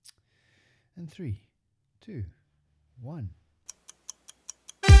In 3, 2, 1.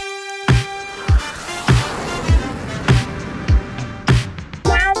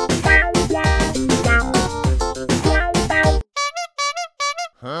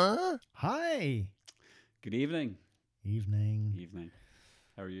 Huh? Hi. Good evening. Evening. Evening.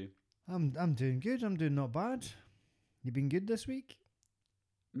 How are you? I'm doing good. I'm doing not bad. You been good this week?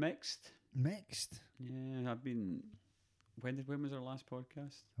 Mixed. Mixed. Yeah, I've been. When was our last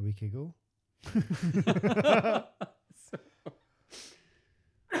podcast? A week ago.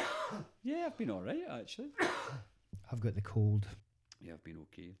 Yeah, I've been all right actually. I've got the cold. Yeah, I've been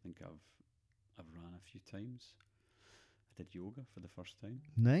okay. I think I've ran a few times. I did yoga for the first time.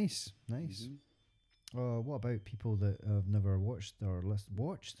 Nice. Mhm. What about people that have never watched or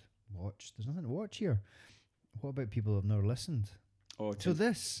watched? There's nothing to watch here. What about people that have never listened Oh, to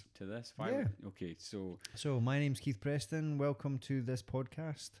this? to this. Yeah. Okay, so So my name's Keith Preston. Welcome to this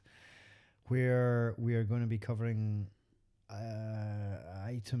podcast where we are going to be covering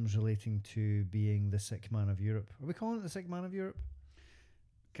items relating to being the sick man of Europe. Are we calling it the sick man of Europe?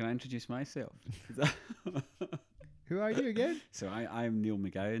 can I introduce myself? Who are you again? So I'm Neil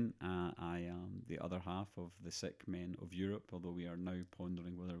McGowan. I am the other half of the Sick Men of Europe, although we are now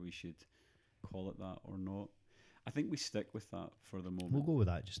pondering whether we should call it that or not. I think we stick with that for the moment. We'll go with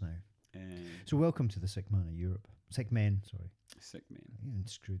that just now. Um, So welcome to the sick man of Europe. Sick men, sorry. Sick Men. You even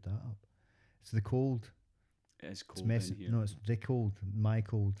screwed that up. It's the cold. It is It's cold messing. in here. No, it's the cold. My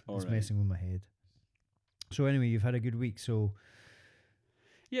cold. All It's right. messing with my head. So anyway, you've had a good week. So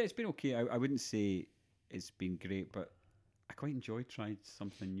Yeah, it's been okay. I wouldn't say it's been great, but I quite enjoyed trying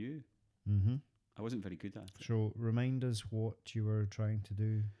something new. I wasn't very good at it. So remind us what you were trying to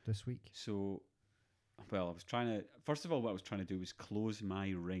do this week. So, well, I was trying to. First of all, what I was trying to do was close my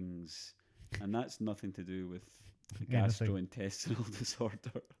rings, and that's nothing to do with Anything. gastrointestinal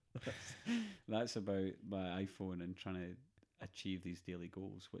disorder. That's about my iPhone and trying to achieve these daily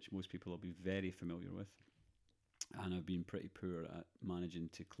goals, which most people will be very familiar with. And I've been pretty poor at managing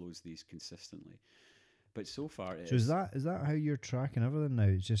to close these consistently. But so far, So is that how you're tracking everything now?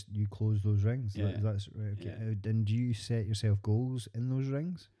 It's just you close those rings. Yeah. That's right. Okay. Yeah. And do you set yourself goals in those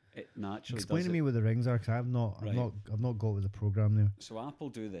rings? It naturally Explain does to me it. what the rings are, because I've not got with the program there. So Apple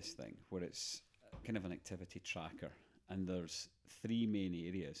do this thing where it's kind of an activity tracker, and there's three main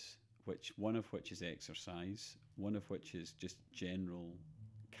areas, one of which is exercise, one of which is just general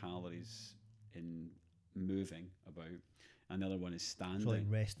calories in moving about, and the other one is standing. So like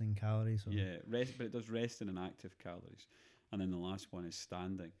resting calories. Or Yeah, rest, but it does resting and active calories, and then the last one is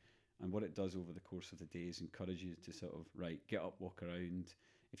standing. And what it does over the course of the day is encourage you to sort of get up, walk around.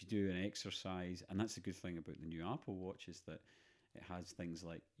 If you do an exercise, and that's the good thing about the new Apple Watch is that it has things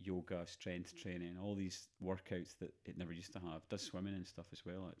like yoga, strength training, all these workouts that it never used to have. It does swimming and stuff as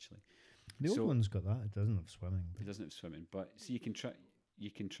well, actually. The old one's got that. It doesn't have swimming. It doesn't have swimming, but so you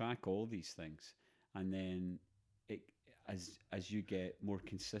can track all these things, and then it as you get more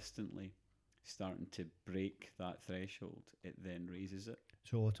consistently starting to break that threshold, it then raises it.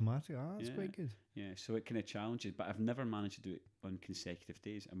 So automatic. That's Yeah. quite good. Yeah, so it kind of challenges, but I've never managed to do it on consecutive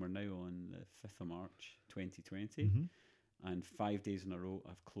days, and we're now on the 5th of March 2020, and 5 days in a row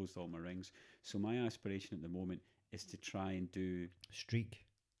I've closed all my rings. So my aspiration at the moment is to try and do Streak.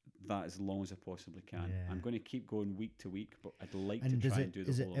 that as long as I possibly can. Yeah. I'm going to keep going week to week, but I'd like And to try and do the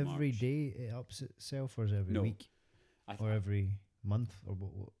is it whole of every March. day it ups itself, or is it every No. week, I or every month, or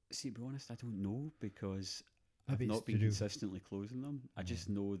what? See, to be honest, I don't know, because Maybe I've it's not been to do- consistently closing them. I just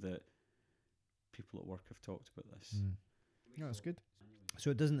know that people at work have talked about this. No, that's good. So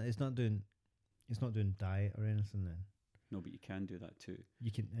it doesn't. It's not doing diet or anything. Then No, but you can do that too.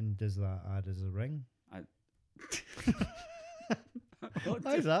 you can. And does that add as a ring?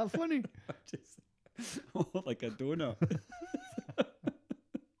 Why is that funny? Like a donut.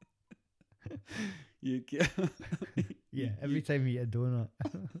 You get Yeah, every time you eat a donut.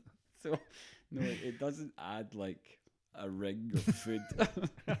 so no, it doesn't add like a ring of food.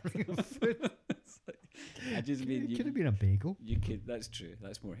 It's like, I just mean It could have been a bagel. you could. That's true.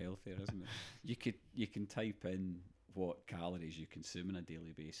 That's more healthier, isn't it? You can type in what calories you consume on a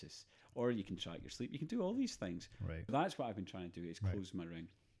daily basis, or you can track your sleep. You can do all these things. Right. That's what I've been trying to do, is Right. close my ring.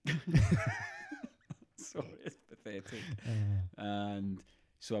 Sorry, it's pathetic. And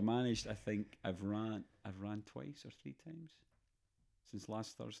so I managed. I think I've ran twice or 3 times since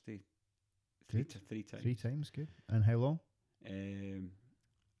last Thursday. Good. Three times. 3 times, good. And how long?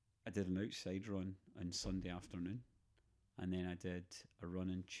 I did an outside run on Sunday afternoon, and then I did a run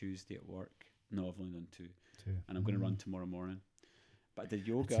on Tuesday at work. No, I've only done 2, 2. and I'm going to run tomorrow morning. But I did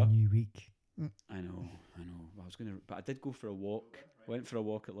yoga. It's a new week. I know. I was gonna, but I did go for a walk. Went for a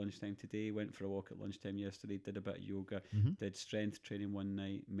walk at lunchtime today. Went for a walk at lunchtime yesterday. Did a bit of yoga. Mm-hmm. Did strength training one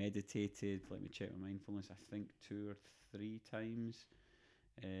night. Meditated. Let me check my mindfulness. I think 2 or 3 times.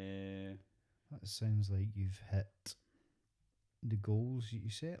 That sounds like you've hit the goals you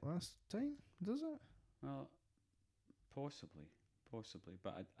set last time, does it? Well, possibly,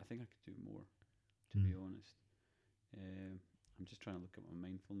 but I think I could do more. To be honest, I'm just trying to look at my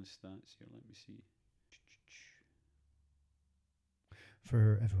mindfulness stats here. Let me see.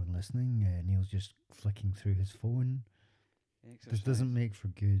 For everyone listening, Neil's just flicking through his phone. Exercise. This doesn't make for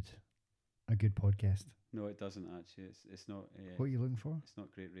a good podcast. No, it doesn't actually. It's not. What are you looking for? It's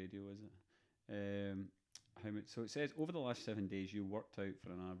not great radio, is it? How much? So it says over the last 7 days you worked out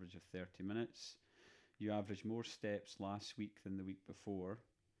for an average of 30 minutes. You averaged more steps last week than the week before.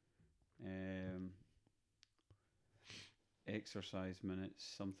 Exercise minutes,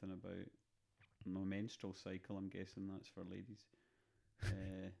 something about my menstrual cycle. I'm guessing that's for ladies.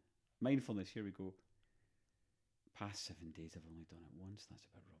 Mindfulness. Here we go. Past 7 days, I've only done it once. That's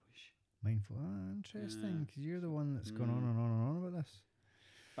a bit rubbish. Mindful. Interesting, because you're the one that's gone on and on and on about this.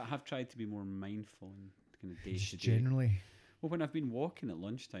 But I have tried to be more mindful and kind of day Just to day. generally. Well, when I've been walking at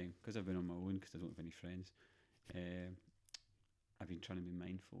lunchtime, because I've been on my own, because I don't have any friends, I've been trying to be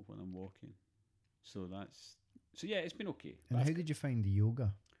mindful when I'm walking. So yeah, it's been okay. And how did you find the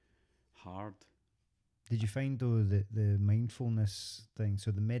yoga? Hard. Did you find though the mindfulness thing, so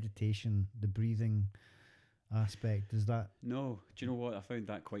the meditation, the breathing aspect, is that? No, do you know what? I found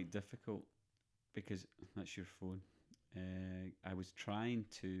that quite difficult because that's your phone. I was trying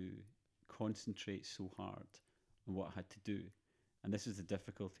to concentrate so hard on what I had to do, and this is the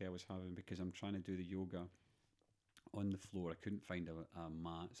difficulty I was having because I'm trying to do the yoga on the floor. I couldn't find a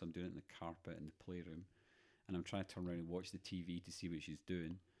mat, so I'm doing it in the carpet in the playroom, and I'm trying to turn around and watch the TV to see what she's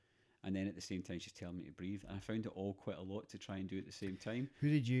doing. And then at the same time, she's telling me to breathe. And I found it all quite a lot to try and do at the same time. Who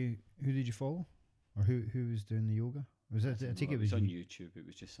did you follow, or who was doing the yoga? Was it? I think it was on YouTube. It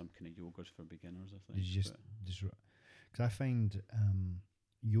was just some kind of yogas for beginners, I think. Did you just because I find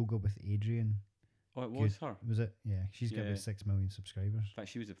yoga with Adrian. Oh, it was her. Was it? Yeah, she's got about 6 million subscribers. In fact,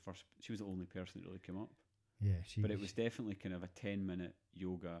 she was the only person that really came up. Yeah, but it was definitely kind of a 10-minute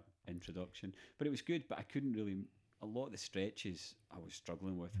yoga introduction. But it was good. But I couldn't really. A lot of the stretches I was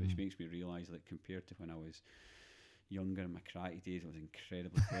struggling with, which makes me realise that compared to when I was younger in my karate days, I was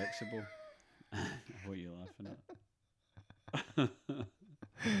incredibly flexible. What are you laughing at?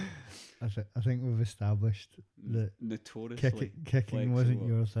 I think we've established that notoriously kicking wasn't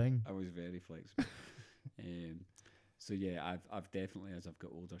your thing. I was very flexible. So yeah, I've definitely, as I've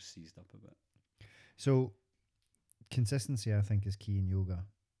got older, seized up a bit. So consistency, I think, is key in yoga.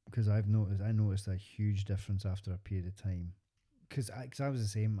 Because I noticed a huge difference after a period of time. Because I was the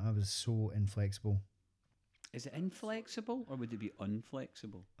same. I was so inflexible. Is it inflexible or would it be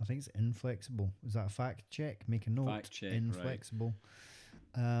unflexible? I think it's inflexible. Is that a fact check? Make a note. Fact check. Inflexible.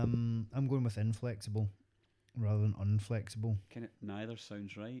 Right. I'm going with inflexible rather than unflexible. Neither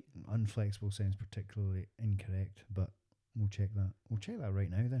sounds right. Unflexible sounds particularly incorrect, but we'll check that. We'll check that right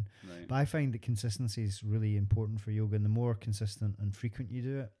now then. Right. But I find that consistency is really important for yoga, and the more consistent and frequent you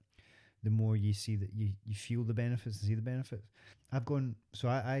do it, the more you see that you feel the benefits and see the benefits.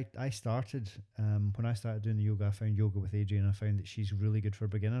 I started, when I started doing the yoga, I found yoga with Adrian. I found that she's really good for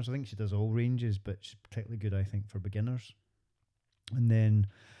beginners. I think she does all ranges, but she's particularly good, I think, for beginners. And then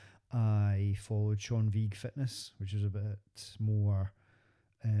I followed Sean Veig Fitness, which is a bit more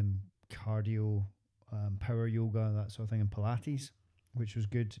cardio, power yoga, that sort of thing, and Pilates, which was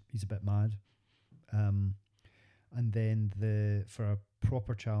good. He's a bit mad. And then for a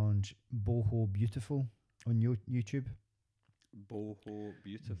proper challenge, Boho Beautiful on YouTube. Boho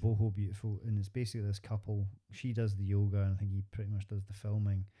Beautiful. Boho Beautiful, and it's basically this couple. She does the yoga, and I think he pretty much does the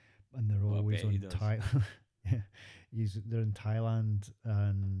filming, and they're always on Thailand. Yeah, they're in Thailand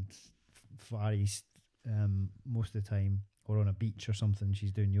and Far East most of the time, or on a beach or something.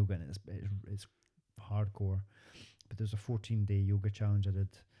 She's doing yoga, and it's hardcore. But there's a 14-day yoga challenge I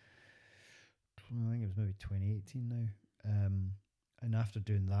did. I think it was maybe 2018 now. And after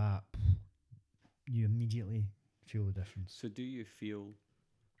doing that, you immediately feel the difference. So do you feel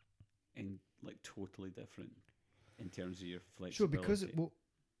totally different in terms of your flexibility?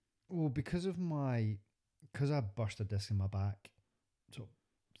 Sure, because I burst a disc in my back, so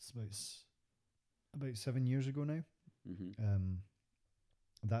it's about 7 years ago now. Mm-hmm.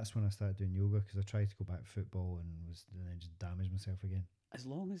 That's when I started doing yoga, because I tried to go back to football and then just damaged myself again. As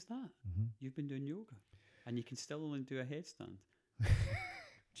long as that, you've been doing yoga, and you can still only do a headstand. What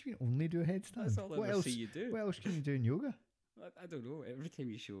do you mean only do a headstand? That's all I ever see you do. What else can you do in yoga? I don't know. Every time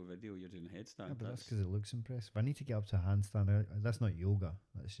you show a video, you're doing a headstand. Yeah, but that's because it looks impressive. I need to get up to a handstand. That's not yoga.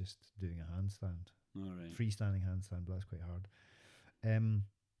 That's just doing a handstand. All right. Freestanding handstand, but that's quite hard.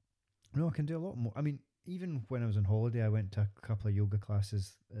 No, I can do a lot more. I mean, even when I was on holiday, I went to a couple of yoga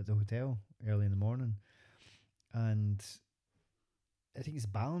classes at the hotel early in the morning. And I think it's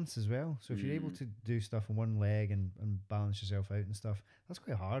balance as well. So if you're able to do stuff on one leg and balance yourself out and stuff, that's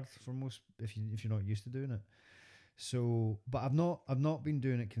quite hard for most if you're not used to doing it. So, but I've not been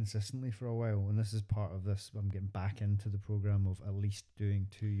doing it consistently for a while, and this is part of this. I'm getting back into the program of at least doing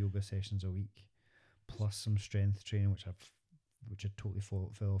 2 yoga sessions a week, plus some strength training, which I totally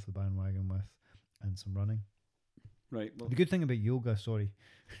fell off the bandwagon with, and some running. Right. Well, the good thing about yoga, sorry,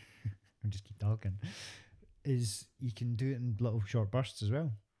 I just keep talking, is you can do it in little short bursts as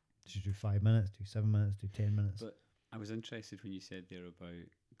well. Just do 5 minutes, do 7 minutes, do 10 minutes. But I was interested when you said there about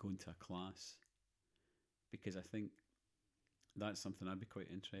going to a class, because I think that's something I'd be quite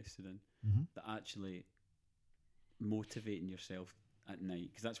interested in. That actually motivating yourself at night,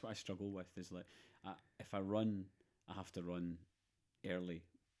 because that's what I struggle with. Is like if I run, I have to run early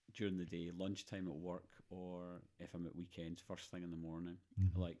during the day, lunchtime at work, or if I'm at weekends, first thing in the morning.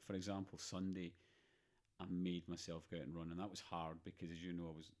 Like for example, Sunday, I made myself go out and run, and that was hard because, as you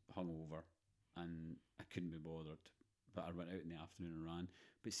know, I was hungover and I couldn't be bothered. But I went out in the afternoon and ran.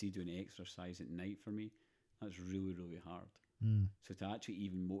 But see, doing exercise at night for me, that's really, really hard. So to actually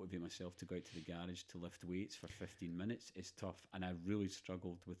even motivate myself to go out to the garage to lift weights for 15 minutes is tough. And I really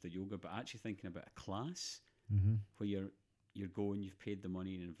struggled with the yoga. But actually thinking about a class where you're going, you've paid the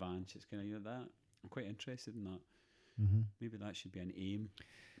money in advance, it's kind of that. I'm quite interested in that. Maybe that should be an aim.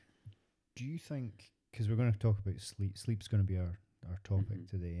 Do you think, because we're going to talk about sleep, sleep's going to be our topic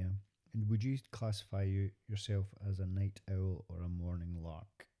today, yeah? And would you classify yourself as a night owl or a morning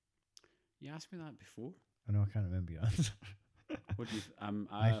lark? You asked me that before. I know, I can't remember your answer. What do you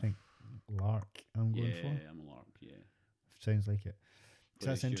I think lark I'm going for. Yeah, I'm a lark, yeah. Sounds like it. So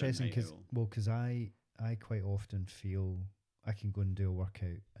that's interesting because I quite often feel I can go and do a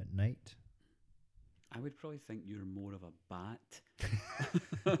workout at night. I would probably think you're more of a bat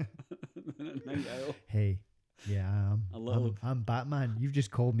than a night owl. Hey, yeah, I'm Batman. You've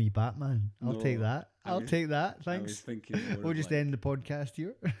just called me Batman. I'll take that. I'll take that. Thanks. I was thinking we'll just end the podcast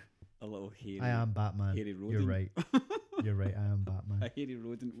here. A little hairy. I am Batman. Hairy rodent. You're right. You're right. I am Batman. A hairy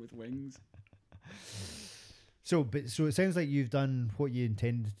rodent with wings. So it sounds like you've done what you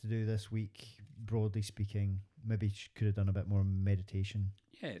intended to do this week, broadly speaking. Maybe could have done a bit more meditation.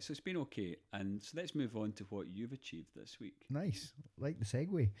 Yeah, so it's been okay. And so let's move on to what you've achieved this week. Nice. Like the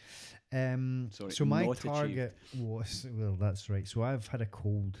segue. Sorry, so my target was, well, that's right. So I've had a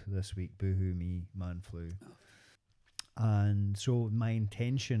cold this week. Boohoo me, man flu. Oh. And so my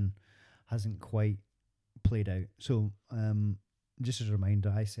intention hasn't quite played out. So just as a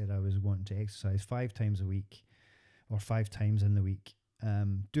reminder, I said I was wanting to exercise 5 times a week or 5 times in the week,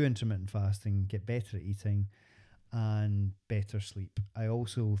 do intermittent fasting, get better at eating, and better sleep. I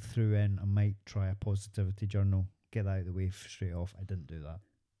also threw in, I might try a positivity journal, get that out of the way straight off. I didn't do that.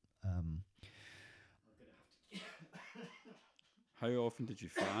 How often did you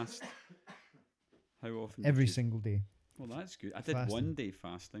fast? How often? Every single day. Well, that's good. I did fasting. 1 day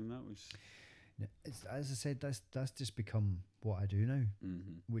fasting. That was. As I said, that's just become what I do now,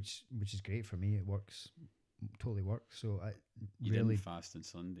 which is great for me. It works, totally works. So I you really didn't fast on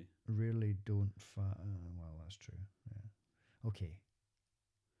Sunday. Really don't fast. Well, that's true. Yeah. Okay.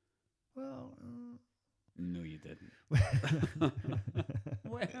 Well. No, you didn't.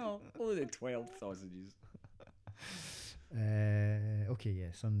 Well, only the 12 sausages. Okay,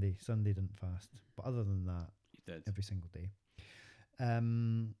 yeah, Sunday didn't fast, but other than that, you did every single day.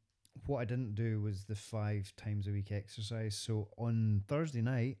 What I didn't do was the 5 times a week exercise. So on Thursday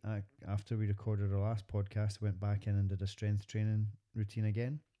night, after we recorded our last podcast, I went back in and did a strength training routine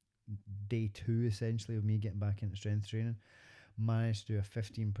again. Day 2 essentially of me getting back into strength training. Managed to do a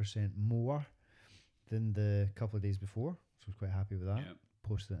 15% more than the couple of days before, so I was quite happy with that. Yep.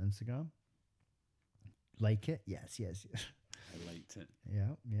 Posted it on Instagram. Like it? Yes. I liked it.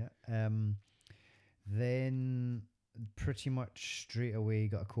 Yeah. Then pretty much straight away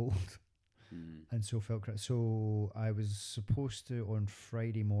got a cold, and so felt so I was supposed to on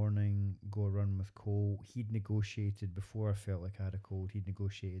Friday morning go run with Cole. He'd negotiated before I felt like I had a cold. He'd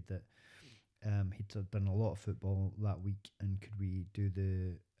negotiated that he'd done a lot of football that week, and could we do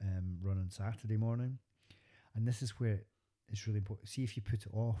the run on Saturday morning? And this is where it's really important. See if you put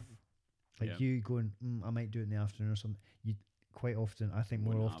it off, like you going, I might do it in the afternoon or something. You quite often, I think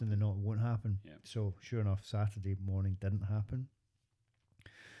more often than not, it won't happen. Yeah. So sure enough, Saturday morning didn't happen.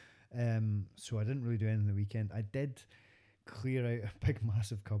 So I didn't really do anything the weekend. I did clear out a big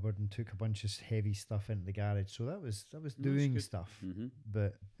massive cupboard and took a bunch of heavy stuff into the garage. So that was doing stuff,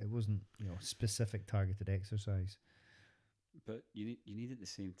 but it wasn't specific targeted exercise. But you need at the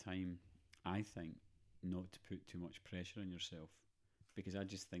same time, I think, not to put too much pressure on yourself, because I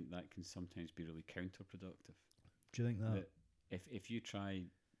just think that can sometimes be really counterproductive. Do you think that if you try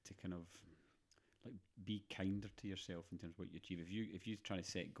to kind of like be kinder to yourself in terms of what you achieve, if you try to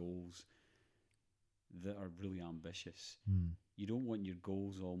set goals that are really ambitious, you don't want your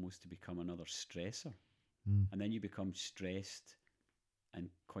goals almost to become another stressor, and then you become stressed and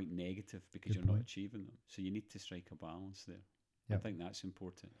quite negative because you're not achieving them. So you need to strike a balance there. Yep. I think that's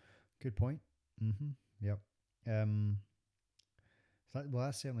important. Good point. Yep.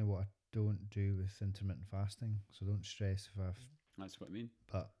 That's certainly what I don't do with intermittent fasting. So don't stress if I've... That's what I mean.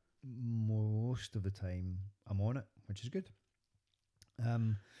 But most of the time I'm on it, which is good.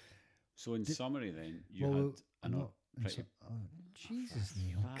 So in summary then, you Jesus,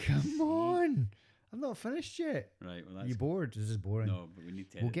 Neil, come on. I'm not finished yet. Right, well, that's... You bored? This is boring. No, but we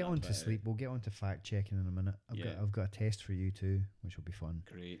need to... We'll get on to sleep. We'll get on to fact checking in a minute. I've got a test for you too, which will be fun.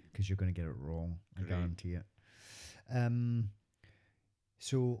 Great. Because you're going to get it wrong. I guarantee it. I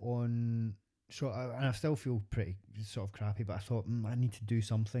still feel pretty sort of crappy, but I thought I need to do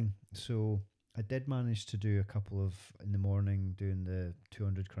something. So I did manage to do a couple of in the morning doing the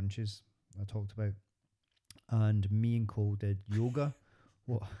 200 crunches I talked about, and me and Cole did yoga.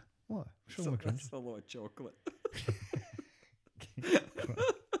 What? What's wrong with crunches? That's a lot of chocolate.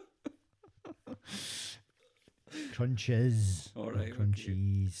 Crunches. All right.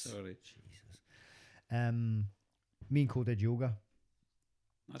 Crunchies. Okay. Sorry. Jesus. Me and Cole did yoga.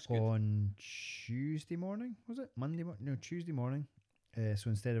 That's good. On Tuesday morning, was it? Tuesday morning. So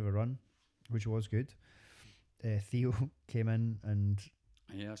instead of a run, which was good, Theo came in and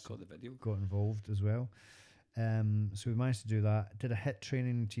I saw the video. Got involved as well. So we managed to do that. Did a HIIT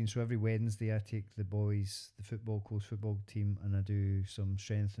training routine. So every Wednesday I take the boys, the close football team, and I do some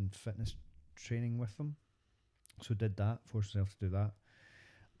strength and fitness training with them. So did that, forced myself to do that.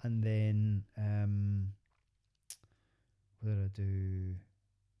 And then what did I do?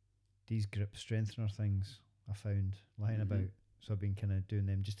 These grip strengthener things I found lying about. So I've been kind of doing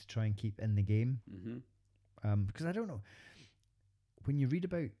them just to try and keep in the game. Because I don't know, when you read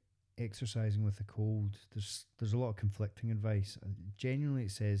about exercising with a cold, there's a lot of conflicting advice. Genuinely,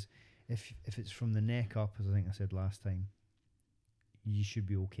 it says if it's from the neck up, as I think I said last time, you should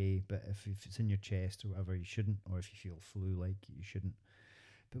be okay. But if it's in your chest or whatever, you shouldn't. Or if you feel flu-like, you shouldn't.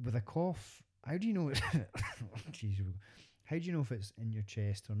 But with a cough, how do you know? How do you know if it's in your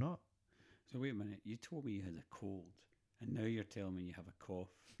chest or not? So wait a minute. You told me you had a cold, and now you're telling me you have a cough.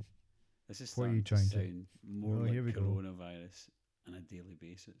 This is starting to sound more like coronavirus on a daily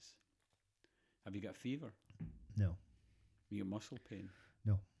basis. Have you got a fever? No. You got muscle pain?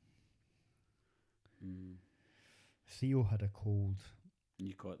 No. Theo had a cold. And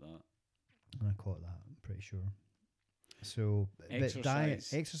you caught that? And I caught that, I'm pretty sure. So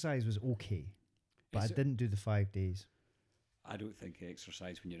exercise was okay, but I didn't do the 5 days. I don't think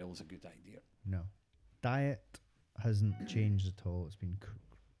exercise when you're ill is a good idea. No. Diet hasn't changed at all. It's been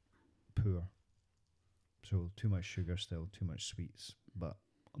poor. So too much sugar still, too much sweets. But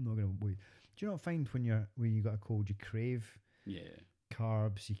I'm not going to wait. Do you not find when you got a cold, you crave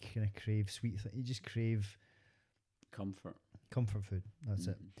carbs, you kind of crave sweet things, you just crave comfort food. That's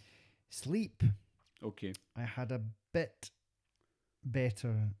it. Sleep. Okay. I had a bit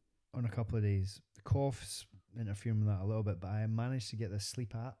better on a couple of days. The cough's interfering with that a little bit, but I managed to get this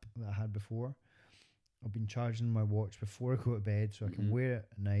sleep app that I had before. I've been charging my watch before I go to bed so I can wear it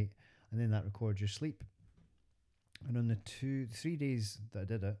at night, and then that records your sleep. And on the 3 days that I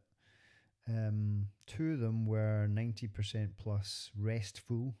did it, 2 of them were 90% plus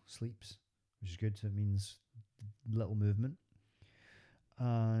restful sleeps, which is good. So it means little movement.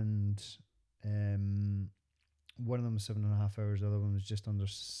 And one of them was 7.5 hours. The other one was just under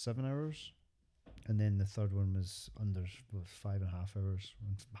 7 hours. And then the third one was under 5.5 hours.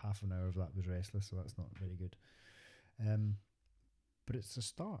 Half an hour of that was restless, so that's not very good. But it's a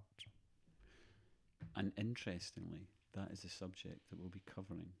start. And interestingly, that is the subject that we'll be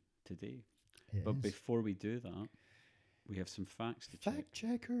covering today. But before we do that, we have some facts to check.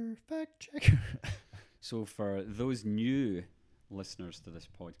 Fact checker. So for those new listeners to this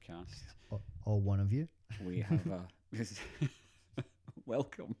podcast, all one of you, we have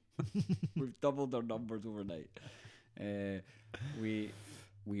welcome. We've doubled our numbers overnight. We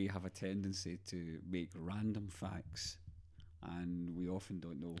have a tendency to make random facts and we often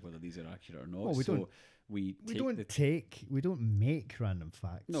don't know whether these are accurate or not. Well, we don't make random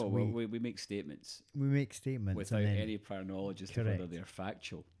facts. No, we make statements. We make statements without any prior knowledge as to whether they're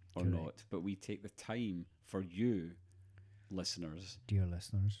factual or not. But we take the time for you, listeners, dear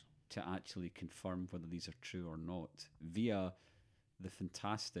listeners, to actually confirm whether these are true or not via the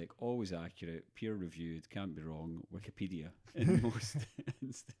fantastic, always accurate, peer-reviewed, can't be wrong, Wikipedia in most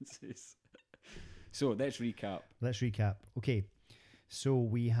instances. So let's recap. Okay. So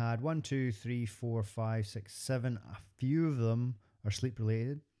we had 1, 2, 3, 4, 5, 6, 7. A few of them are sleep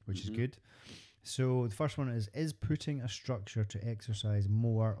related, which is good. So the first one is putting a structure to exercise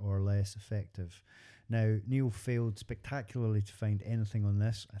more or less effective? Now, Neil failed spectacularly to find anything on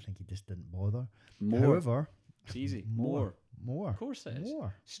this. I think he just didn't bother. However, it's easy. More. Of course it is.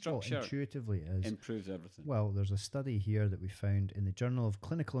 More. Structure. Well, intuitively it is. Improves everything. Well, there's a study here that we found in the Journal of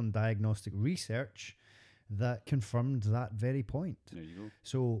Clinical and Diagnostic Research that confirmed that very point. There you go.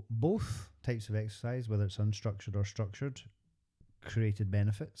 So both types of exercise, whether it's unstructured or structured, created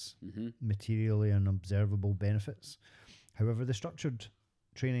benefits, materially and observable benefits. However, the structured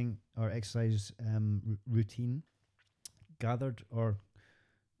training or exercise routine garnered,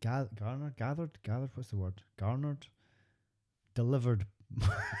 delivered.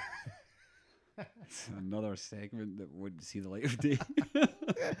 It's another segment that wouldn't see the light of day.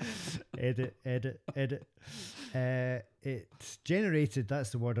 Edit. It generated,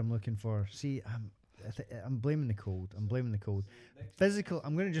 that's the word I'm looking for. See, I'm blaming the cold. Physical,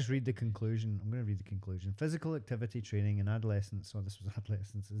 I'm going to just read the conclusion. Physical activity training in adolescence, this was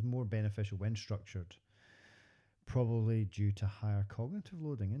adolescence, is more beneficial when structured, probably due to higher cognitive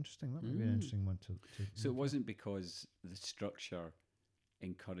loading. Interesting. That would be an interesting one to So it wasn't because the structure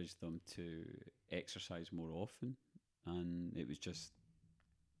encouraged them to exercise more often, and it was just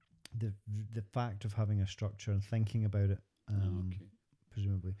the fact of having a structure and thinking about it,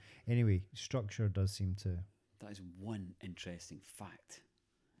 presumably. Anyway, structure does seem to... That is one interesting fact.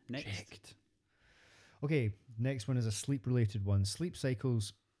 Next. Checked. Okay, next one is a sleep-related one. Sleep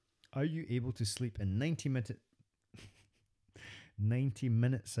cycles. Are you able to sleep in 90-minute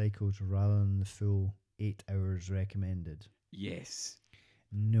cycles rather than the full 8 hours recommended? Yes.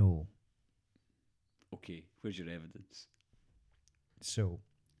 No. Okay, where's your evidence? So,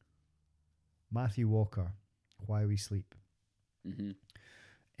 Matthew Walker, Why We Sleep.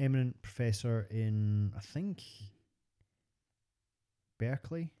 Eminent professor in, I think,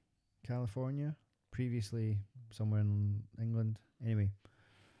 Berkeley, California, previously somewhere in England. Anyway,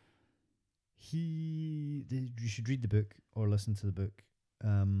 you should read the book or listen to the book.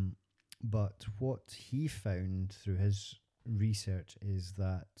 But what he found through his research is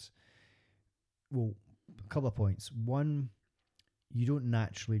that, well, a couple of points. One, you don't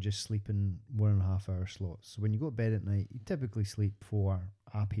naturally just sleep in 1.5 hour slots. So when you go to bed at night, you typically sleep for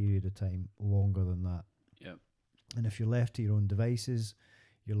a period of time longer than that. Yep. And if you're left to your own devices,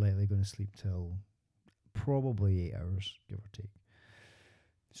 you're likely going to sleep till probably 8 hours, give or take.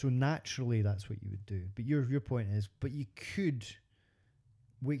 So naturally, that's what you would do. But your point is, but you could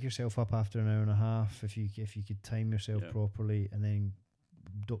wake yourself up after an hour and a half if you could time yourself properly, and then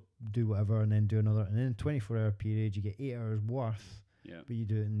do whatever, and then do another, and then in a 24-hour period you get 8 hours worth. Yeah. But you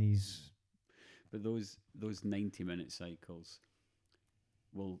do it in these. But those 90-minute cycles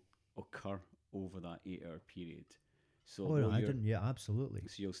will occur over that 8-hour period. So absolutely.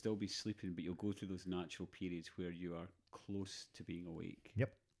 So you'll still be sleeping, but you'll go through those natural periods where you are close to being awake.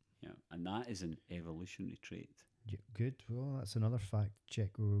 Yep. Yeah, and that is an evolutionary trait. Yeah, good. Well, that's another fact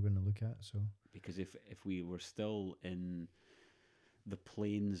check we were going to look at. So because if we were still in the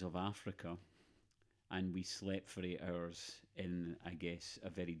plains of Africa and we slept for 8 hours in, I guess, a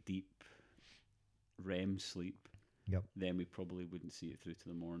very deep REM sleep, then we probably wouldn't see it through to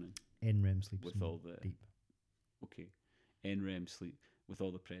the morning. NREM sleep with all the deep. Okay, NREM sleep with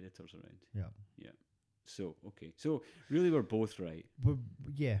all the predators around. Yeah. So okay, so really we're both right. But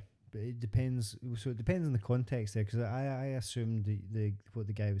yeah, but it depends. So it depends on the context there, because I assumed the what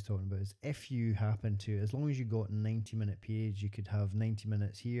the guy was talking about is if you happen to, as long as you got 90-minute periods, you could have 90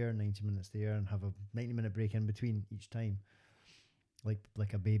 minutes here, 90 minutes there, and have a 90-minute break in between each time,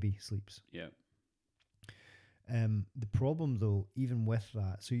 like a baby sleeps. Yeah. The problem though, even with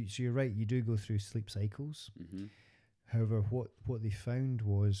that, so you're right, you do go through sleep cycles. Mm-hmm. However, what they found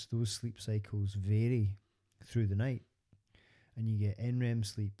was those sleep cycles vary through the night. And you get NREM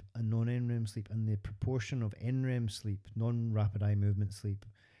sleep and non-NREM sleep, and the proportion of NREM sleep, non-rapid eye movement sleep,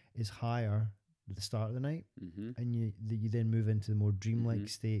 is higher at the start of the night, and you then move into the more dreamlike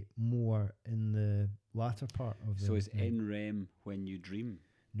state more in the latter part of the night. So is NREM when you dream?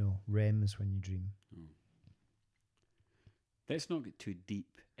 No, REM is when you dream. Oh. Let's not get too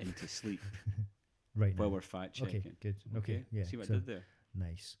deep into sleep right now. while we're fact checking. Okay, good. Okay, yeah. See what I did there?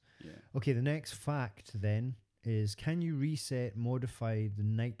 Nice. Yeah. Okay, the next fact then is: can you modify the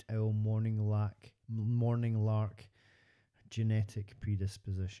night owl morning lark genetic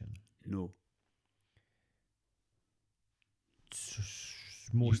predisposition? No.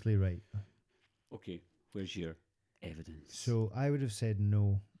 Mostly right. Okay, where's your evidence? So I would have said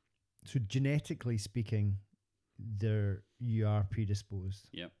no. So genetically speaking, you are predisposed.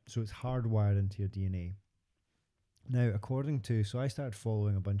 Yep. So it's hardwired into your DNA. Now, so I started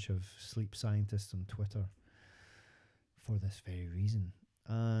following a bunch of sleep scientists on Twitter for this very reason.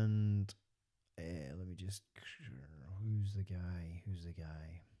 And let me just, who's the guy?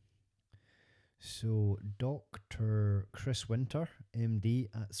 So Dr. Chris Winter, MD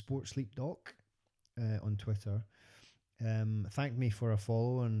at Sports Sleep Doc on Twitter, thanked me for a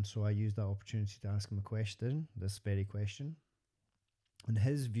follow, and so I used that opportunity to ask him this very question. And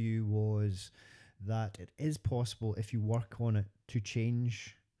his view was that it is possible, if you work on it, to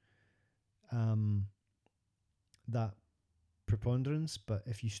change that preponderance, but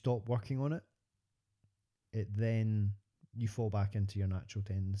if you stop working on it, then you fall back into your natural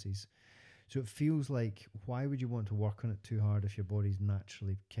tendencies. So it feels like, why would you want to work on it too hard if your body's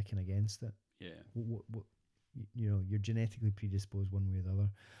naturally kicking against it? Yeah. You're genetically predisposed one way or the other.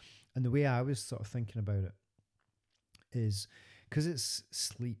 And the way I was sort of thinking about it is, because it's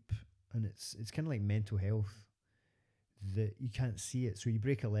sleep and it's kind of like mental health, that you can't see it. So you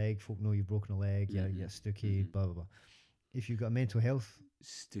break a leg, folk know you've broken a leg, you get stooky, blah, blah, blah. If you've got a mental health...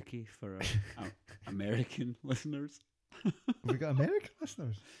 Stooky for American listeners. Have we got American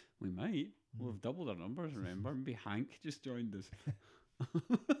listeners? We might. We'll have doubled our numbers, remember? Maybe Hank just joined us.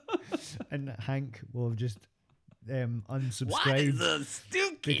 And Hank will have just unsubscribed. What is a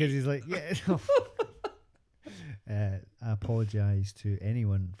stooky? Because he's like, yeah. I apologise to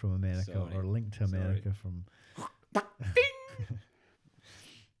anyone from America or linked to America from...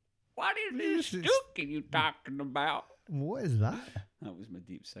 What is this stooky you talking about? What is that? That was my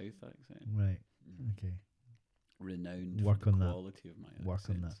deep south accent. Right. Okay. Renowned Work for on the that. quality of my accent. Work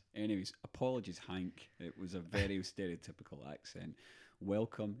on that. Anyways, apologies, Hank. It was a very stereotypical accent.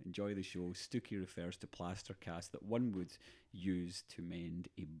 Welcome, enjoy the show. Stooky refers to plaster cast that one would use to mend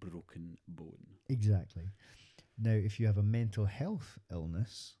a broken bone. Exactly. Now, if you have a mental health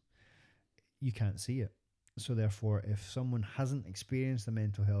illness, you can't see it. So therefore, if someone hasn't experienced a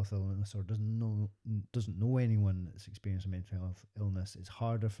mental health illness or doesn't know anyone that's experienced a mental health illness, it's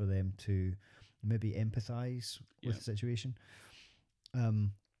harder for them to maybe empathize with the situation.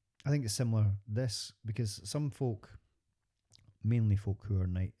 I think it's similar this, because some folk, mainly folk who are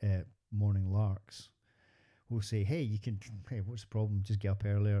morning larks, will say, hey, what's the problem? Just get up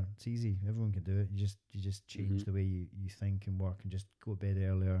earlier. It's easy. Everyone can do it. You just change the way you think and work, and just go to bed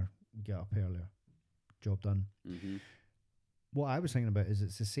earlier, get up earlier. Job done. What I was thinking about is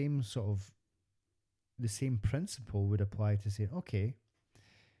it's the same principle would apply to say, okay,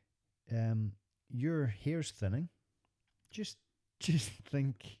 your hair's thinning. Just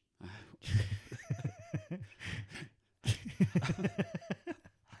think.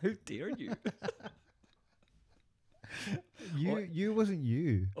 How dare you? You wasn't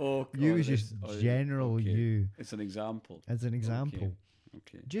you. Oh, God, you was just general okay. You. It's an example. As an example.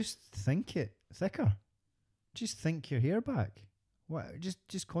 Okay. Just think it thicker. Just think your hair back. What?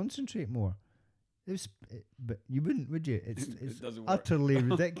 Just concentrate more. But you wouldn't, would you? It's utterly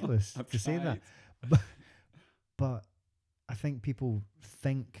ridiculous to say that. But I think people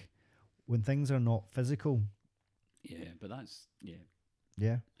think when things are not physical. Yeah, but that's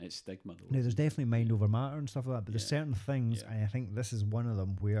Yeah. It's stigma though. No, there's definitely mind over matter and stuff like that. But there's certain things, and I think this is one of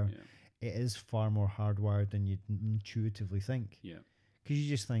them, where it is far more hardwired than you'd intuitively think. Yeah. Because you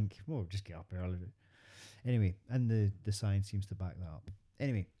just think, well, just get up early. Anyway, and the science seems to back that up.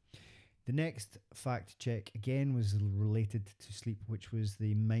 Anyway, the next fact check again was related to sleep, which was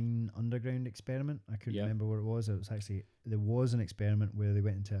the Mine Underground experiment. I couldn't remember what it was. There was an experiment where they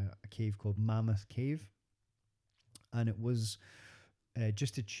went into a cave called Mammoth Cave, and it was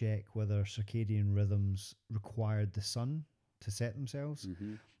just to check whether circadian rhythms required the sun to set themselves,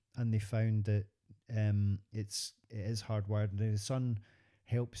 and they found that it is hardwired. The sun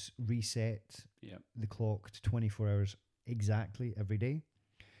helps reset the clock to 24 hours exactly every day,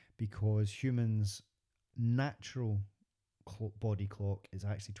 because humans' natural body clock is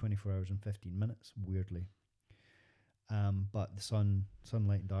actually 24 hours and 15 minutes, weirdly. But the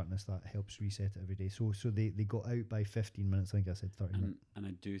sunlight and darkness, that helps reset it every day. So they got out by 15 minutes. I think I said 30 minutes. And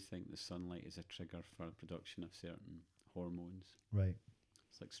I do think the sunlight is a trigger for production of certain hormones. Right.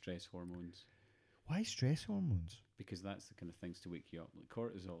 It's like stress hormones. Why stress hormones? Because that's the kind of things to wake you up, like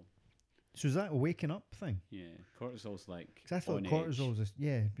cortisol. So is that a waking up thing? Yeah, cortisol's like. Because I thought cortisol's just but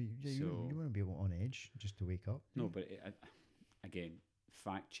you want to be on edge just to wake up. No, but again,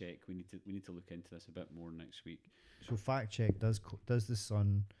 fact check. We need to look into this a bit more next week. So fact check: does the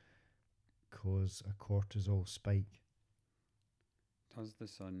sun cause a cortisol spike? Does the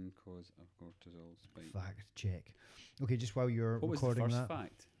sun cause a cortisol spike? Fact check. Okay, just while you're what recording was the that. first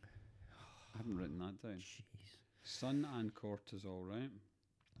fact? I haven't written that down. Jeez. Sun and cortisol, right?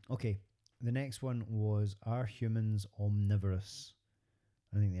 Okay, the next one was: are humans omnivorous?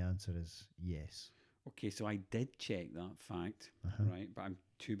 I think the answer is yes. Okay, so I did check that fact, right? But I'm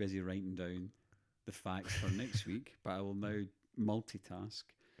too busy writing down the facts for next week. But I will now multitask.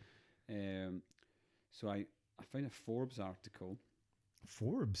 So I found a Forbes article.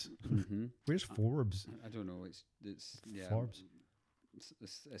 Forbes? Mm-hmm. Where's Forbes? I don't know. It's yeah. Forbes.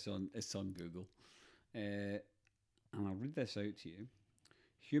 It's on Google, and I'll read this out to you.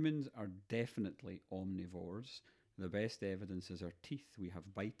 Humans are definitely omnivores. The best evidence is our teeth. We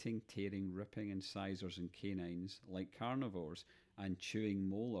have biting, tearing, ripping incisors and canines like carnivores, and chewing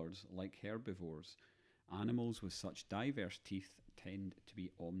molars like herbivores. Animals with such diverse teeth tend to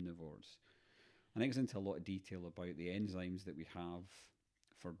be omnivores. And it goes into a lot of detail about the enzymes that we have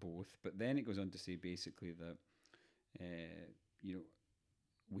for both, but then it goes on to say basically that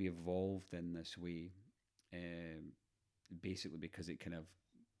we evolved in this way basically because it kind of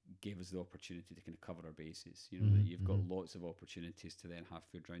gave us the opportunity to kind of cover our bases. That you've got lots of opportunities to then have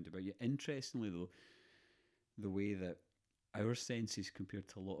food round about you. Interestingly though, the way that our senses compared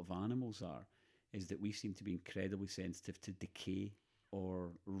to a lot of animals are is that we seem to be incredibly sensitive to decay or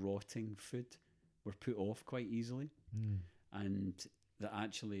rotting food. We're put off quite easily, and that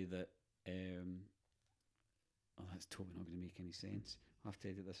actually that that's totally not going to make any sense. I'll have to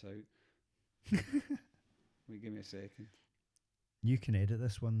edit this out. Wait, give me a second. You can edit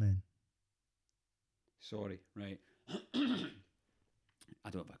this one then. Sorry, right. I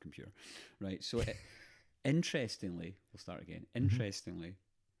don't have a computer. Right, so interestingly, we'll start again. Interestingly,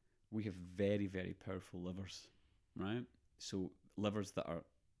 we have very, very powerful livers, right? So livers that are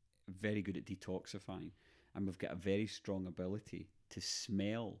very good at detoxifying, and we've got a very strong ability to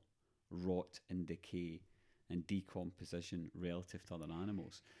smell rot and decay and decomposition relative to other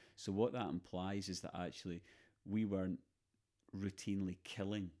animals. So what that implies is that actually we weren't routinely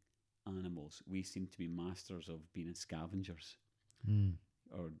killing animals. We seem to be masters of being scavengers.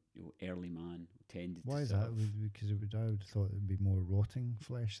 Or early man tended Why to. Why is that? Because I would have thought it would be more rotting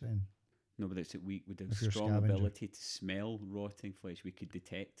flesh then. No, but it's that we would have a strong ability to smell rotting flesh. We could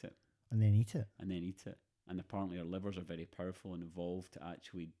detect it. And then eat it. And apparently our livers are very powerful and evolved to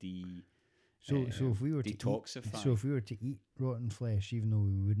actually So if we were detoxify. So if we were to eat rotten flesh, even though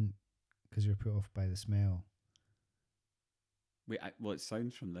we wouldn't, because you're put off by the smell. Well, it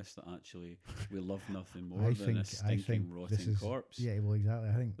sounds from this that actually we love nothing more than a stinking, rotting corpse. Yeah, well, exactly.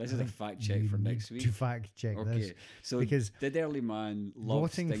 I think this is a fact check for next week. To fact check this. So because did early man love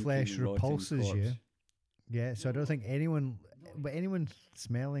rotting flesh repulses corpse? You? Yeah, so I don't think anyone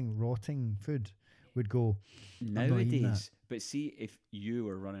smelling rotting food would go nowadays. But see, if you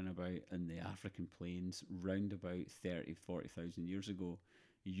were running about in the African plains round about 40,000 years ago,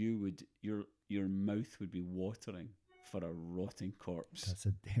 your mouth would be watering for a rotting corpse. That's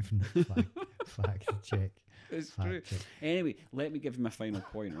a definite fact check. It's true. Check. Anyway, let me give you my final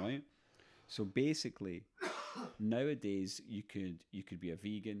point, right? So basically, nowadays you could be a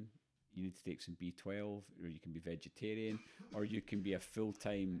vegan. You need to take some B12, or you can be vegetarian, or you can be a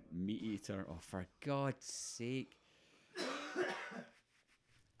full-time meat eater. Oh, for God's sake!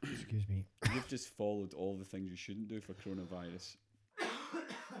 Excuse me. You've just followed all the things you shouldn't do for coronavirus.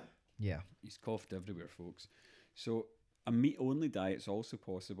 Yeah. He's coughed everywhere, folks. So a meat-only diet's also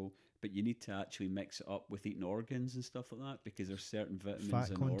possible, but you need to actually mix it up with eating organs and stuff like that, because there's certain vitamins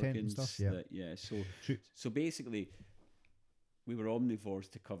and organs and stuff, So basically, we were omnivores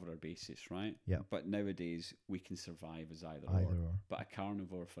to cover our bases, right? Yeah. But nowadays we can survive as either or. But a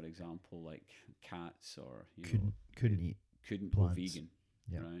carnivore, for example, like cats or couldn't go vegan.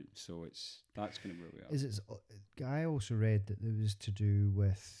 Yeah. Right. So that's kind of where we are. I also read that it was to do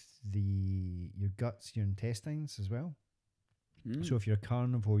with your guts, your intestines as well. So if you're a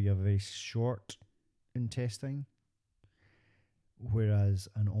carnivore, you have a very short intestine, whereas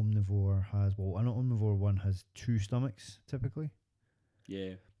an omnivore one has two stomachs typically.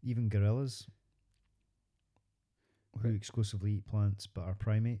 Yeah. Even gorillas, who exclusively eat plants but are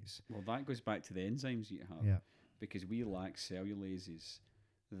primates. Well, that goes back to the enzymes you have. Yeah. Because we lack cellulases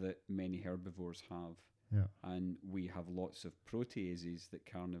that many herbivores have. Yeah. And we have lots of proteases that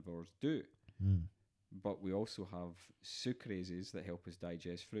carnivores do. but we also have sucrases that help us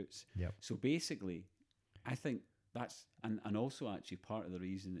digest fruits. Yep. So basically, I think that's, and also actually part of the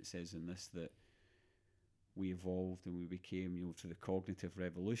reason it says in this that we evolved and we became, through the cognitive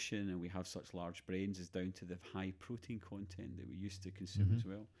revolution, and we have such large brains, is down to the high protein content that we used to consume as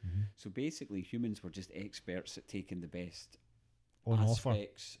well. So basically, humans were just experts at taking the best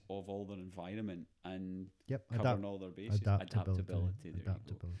aspects of all their environment and covering all their bases. Adaptability. That's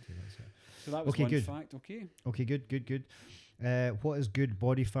it. So that was one fact. Okay, good. What is good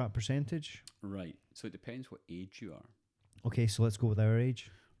body fat percentage? Right. So it depends what age you are. Okay, so let's go with our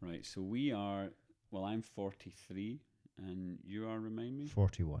age. Right. So we are. Well, I'm 43, and you are. Remind me.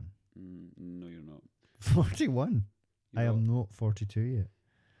 41. No, you're not. 41. I am not 42 yet.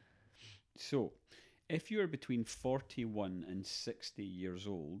 So, if you're between 41 and 60 years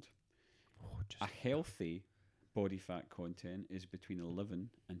old, a healthy body fat content is between 11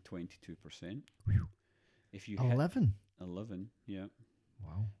 and 22%. If you 11? 11, yeah.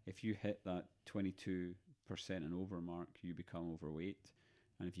 Wow. If you hit that 22% and over mark, you become overweight.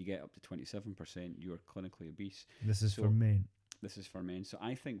 And if you get up to 27%, you're clinically obese. This is for men. This is for men. So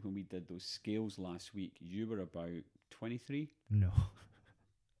I think when we did those scales last week, you were about 23? No.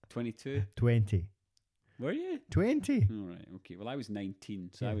 22? 20. Were you? 20. All right, okay. Well, I was 19,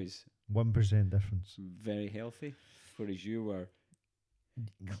 so I was 1% difference. Very healthy, whereas you were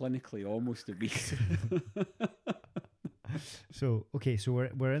clinically almost obese. So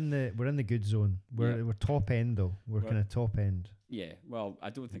we're in the good zone. We're top end though. We're kind of top end. Yeah. Well, I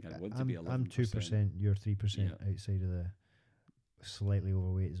don't think I would to be 11%. I'm 2%. You're 3% outside of the slightly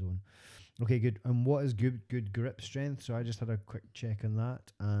overweight zone. Okay, good. And what is good grip strength? So I just had a quick check on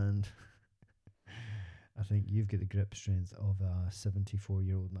that, and I think you've got the grip strength of a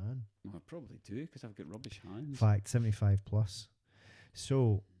 74-year-old man. Well, I probably do because I've got rubbish hands. Fact, 75 plus.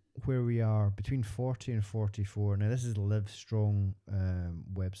 So where we are between 40 and 44. Now this is the Live Strong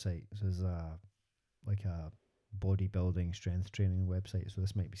website. So this is a bodybuilding strength training website. So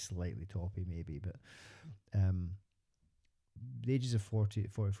this might be slightly toppy maybe, but the ages of 40 to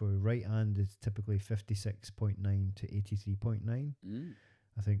 44, right hand is typically 56.9 to 83.9.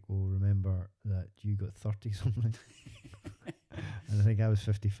 I think we'll remember that you got 30 something. And I think I was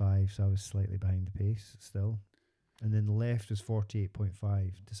 55, so I was slightly behind the pace still. And then the left is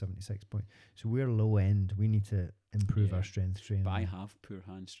 48.5 to 76 point. So we're low end. We need to improve our strength training. But I have poor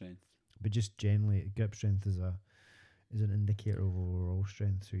hand strength. But just generally, grip strength is an indicator of overall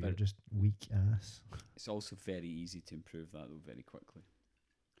strength. So you're just weak ass. It's also very easy to improve that though very quickly.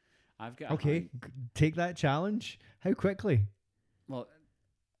 I've got take that challenge. How quickly? Well,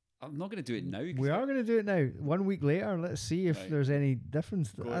 I'm not going to do it now. We are going to do it now. 1 week later, let's see if there's any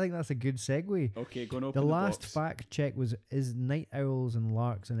difference. I think that's a good segue. Okay, go and open the the last box. fact check was, is night owls and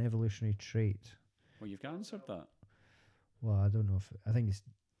larks an evolutionary trait? Well, you've answered that. Well, I don't know if... I think it's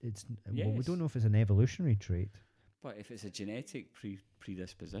yes. Well, we don't know if it's an evolutionary trait. But if it's a genetic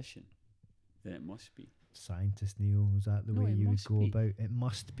predisposition, then it must be. Scientist Neil, is that the way you would go about? It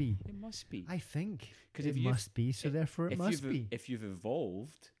must be. It must be. I think it must be, so therefore it must be. If you've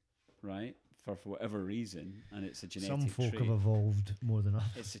evolved... right, for whatever reason, and it's a genetic Some folk trait, have evolved more than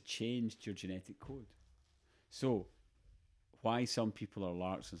others. It's a change to your genetic code. So, why some people are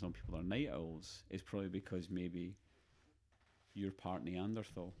larks and some people are night owls is probably because maybe you're part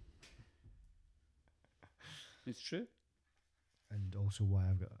Neanderthal. It's true. And also why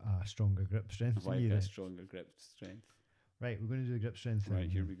I've got a stronger grip strength. Why I've got a stronger grip strength. Right, we're going to do the grip strength thing. Right,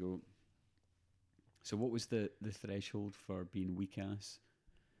 here we go. So what was the threshold for being weak ass?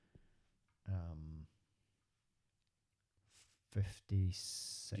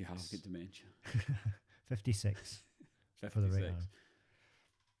 56. You have good dementia. 56 for the right hand.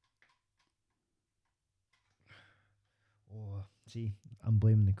 Oh, see, I'm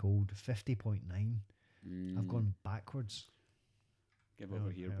blaming the cold. 50.9. I've gone backwards. Give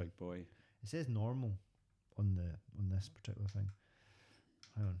over here, big boy. It says normal on this particular thing.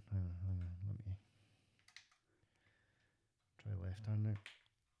 Hang on. Let me try left hand now.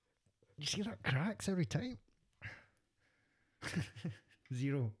 You see that cracks every time?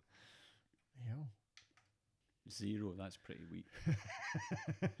 0. Hell. 0, that's pretty weak.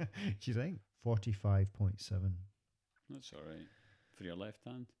 Do you think? 45.7. That's alright. For your left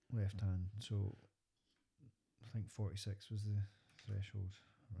hand? Left hand. So I think 46 was the threshold.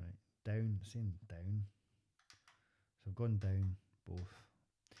 Right. Down. Saying down. So I've gone down both.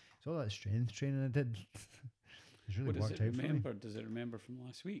 It's all that strength training I did. It's really worked out for me. Does it remember from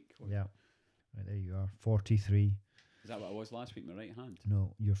last week? Or? Yeah. Right, there you are. 43. Is that what I was last week, my right hand?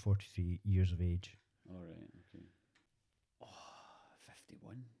 No, you're 43 years of age. Alright, okay. Oh,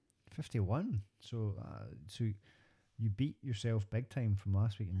 51. 51. So you beat yourself big time from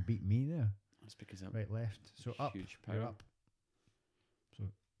last week and beat me there. That's because I'm right, left. So up. huge power. You're up. So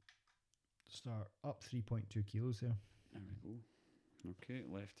start up 3.2 kilos there. There we go. Okay,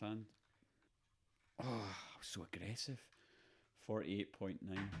 left hand. Oh, so aggressive. 48.9.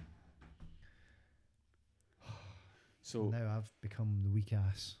 So now I've become the weak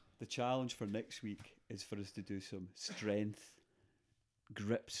ass. the challenge for next week is for us to do some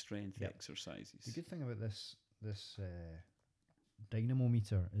grip strength exercises. The good thing about this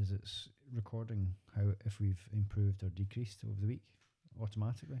dynamometer is it's recording if we've improved or decreased over the week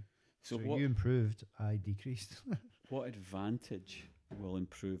automatically. So what, you improved, I decreased. What advantage will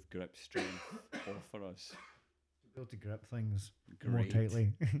improved grip strength offer us? To be able to grip things more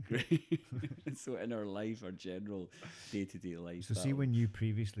tightly. Great. So in our life, our general day-to-day life. So see when you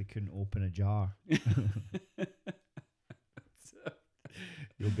previously couldn't open a jar.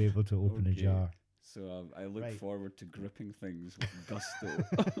 You'll be able to open a jar. So I look forward to gripping things with gusto.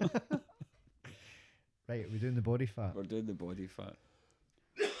 Right, we're doing the body fat. We're doing the body fat.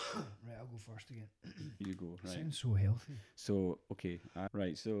 Right, I'll go first again. You go, right. Sounds so healthy. So, okay.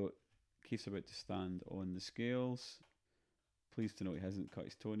 Right, so Keith's about to stand on the scales. Pleased to note he hasn't cut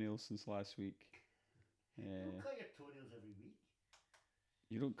his toenails since last week. You don't cut your toenails every week.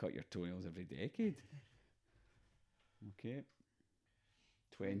 You don't cut your toenails every decade. Okay.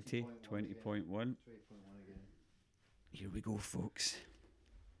 20.1. 20.1 again. Here we go, folks.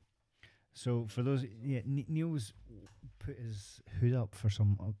 So for those, Neil's put his hood up for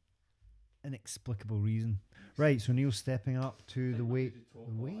some inexplicable reason. Right, so Neil's stepping up to the weight.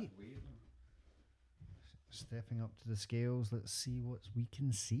 Stepping up to the scales. Let's see what we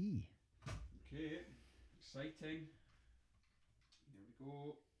can see. Okay, exciting. Here we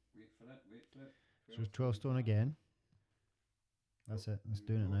go. Wait for it. So 12 stone again. That's it. It's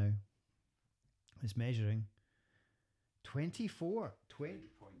doing it now. It's measuring 24.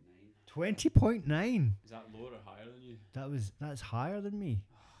 20.9. Is that lower or higher than you? That's higher than me.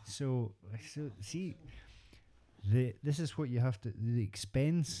 So see, this is what you have to. The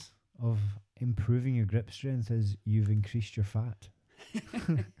expense of improving your grip strength is you've increased your fat.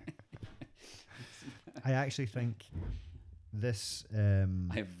 I actually think this. I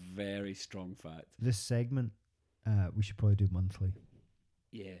have very strong fat. This segment, we should probably do monthly.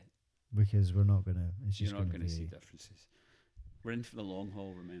 Yeah. Because we're not gonna. It's just You're not going to see differences. We're in for the long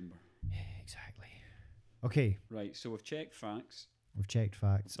haul, remember. Yeah, exactly. Okay. Right, so we've checked facts. We've checked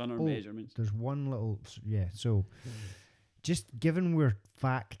facts. Done our measurements. There's one little... so just given we're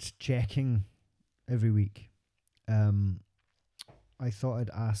fact checking every week, I thought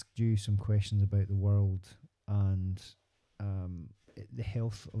I'd ask you some questions about the world and the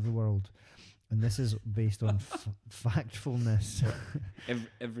health of the world. And this is based on factfulness.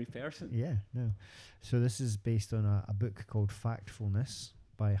 Every person? Yeah, no. So this is based on a book called Factfulness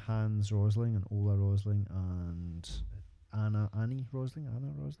by Hans Rosling and Ola Rosling and Anna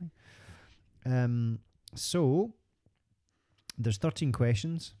Rosling. So there's 13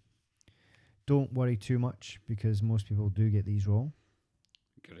 questions. Don't worry too much because most people do get these wrong.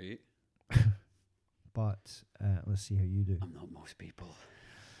 Great. But let's see how you do. I'm not most people.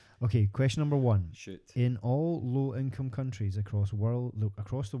 Okay, question number 1. Shoot. In all low-income countries across the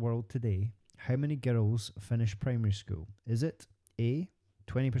world today, how many girls finish primary school? Is it A,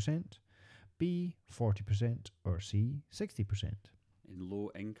 20%, B, 40%, or C, 60%? In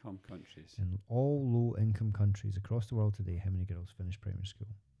low-income countries? In all low-income countries across the world today, how many girls finish primary school?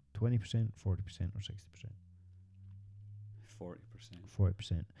 20%, 40%, or 60%? 40%.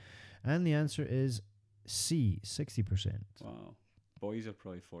 40%. And the answer is C, 60%. Wow. Boys are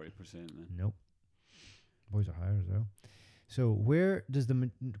probably 40% then. Nope. Boys are higher as well. So where does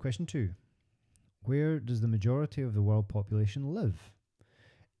question 2. Where does the majority of the world population live?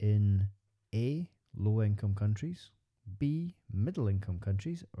 In A, low-income countries, B, middle-income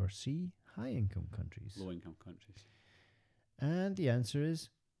countries, or C, high-income countries? Low-income countries. And the answer is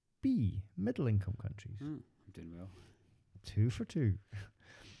B, middle-income countries. I'm doing well. 2 for 2.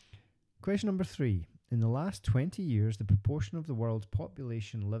 Question number 3. In the last 20 years, the proportion of the world's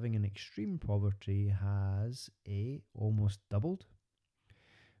population living in extreme poverty has A, almost doubled,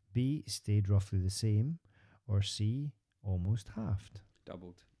 B, stayed roughly the same, or C, almost halved.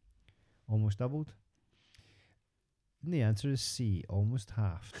 Doubled. Almost doubled? And the answer is C, almost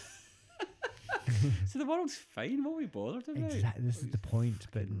halved. So the world's fine, what are we bothered about? Exactly, this is the point.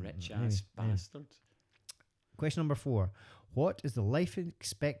 But rich-ass bastards. Question number 4. What is the life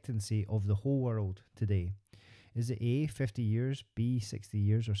expectancy of the whole world today? Is it A, 50 years, B, 60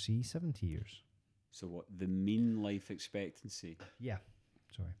 years, or C, 70 years? So what, the mean life expectancy? Yeah,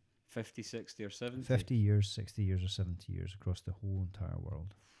 sorry. 50, 60 or 70? 50 years, 60 years, or 70 years across the whole entire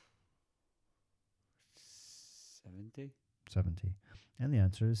world. 70? 70. And the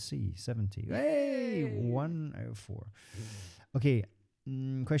answer is C, 70. Hey! 1 out of 4. Okay,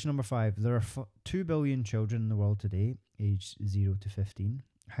 question number 5. There are 2 billion children in the world today, aged 0 to 15.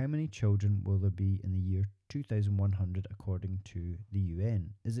 How many children will there be in the year 2100 according to the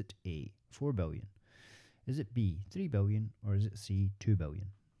UN? Is it A, 4 billion? Is it B, 3 billion? Or is it C, 2 billion?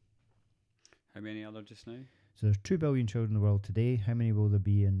 How many are there just now? So there's 2 billion children in the world today. How many will there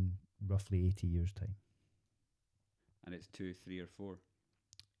be in roughly 80 years' time? And it's 2, 3 or 4?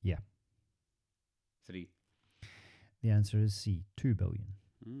 Yeah. 3. The answer is C, 2 billion.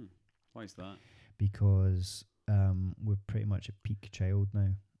 Why is that? Because we're pretty much at peak child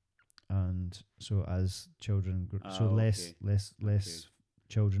now. And so as children grow, less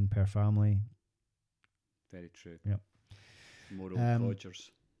children per family. Very true. Yep. More old codgers.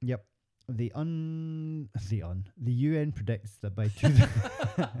 Yep. The UN predicts that by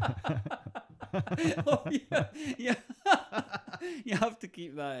oh yeah. You have to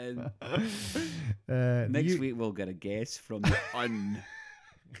keep that in. Next week we'll get a guess from the UN.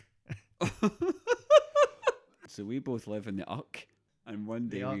 So we both live in the UC, and one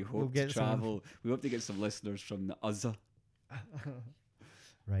day we hope to travel. We hope to get some listeners from the UZA.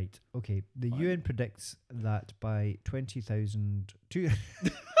 Right. Okay. The UN predicts that by 20,000...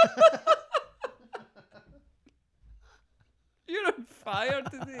 You're on fire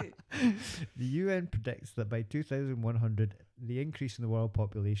today. The UN predicts that by 2100, the increase in the world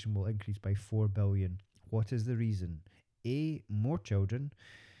population will increase by 4 billion. What is the reason? A, more children.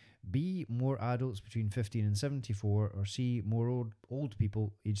 B, more adults between 15 and 74. Or C, more old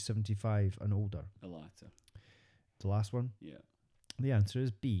people aged 75 and older. The latter. The last one? Yeah. The answer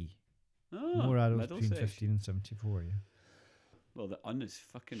is B. More adults between 15 and 74, yeah. Well, the UN is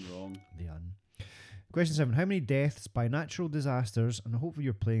fucking wrong. The UN. Question 7. How many deaths by natural disasters, and hopefully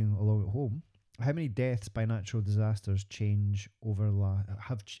you're playing along at home, how many deaths by natural disasters change over well,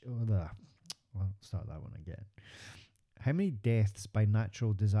 start that one again. How many deaths by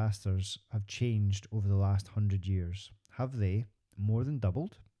natural disasters have changed over the last 100 years? Have they more than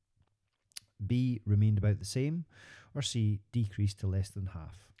doubled? B, remained about the same? Or C, decreased to less than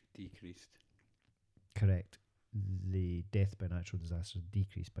half? Decreased. Correct. The death by natural disasters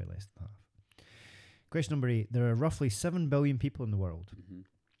decreased by less than half. Question number 8. There are roughly 7 billion people in the world. Mm-hmm.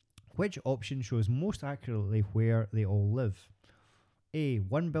 Which option shows most accurately where they all live? A,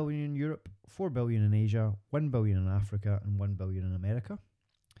 1 billion in Europe, 4 billion in Asia, 1 billion in Africa, and 1 billion in America.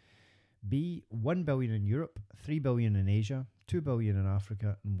 B, 1 billion in Europe, 3 billion in Asia, 2 billion in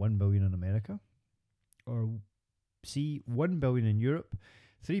Africa, and 1 billion in America. Or C, 1 billion in Europe,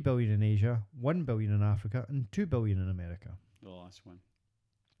 3 billion in Asia, 1 billion in Africa, and 2 billion in America. The last one.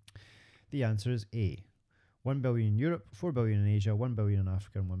 The answer is A. 1 billion in Europe, 4 billion in Asia, 1 billion in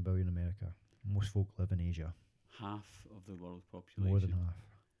Africa, and 1 billion in America. Most folk live in Asia. Half of the world population. More than half.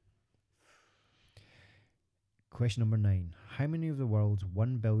 Question number 9. How many of the world's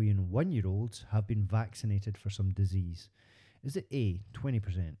 1 billion 1-year-olds have been vaccinated for some disease? Is it A,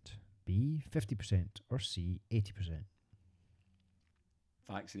 20%, B, 50%, or C, 80%?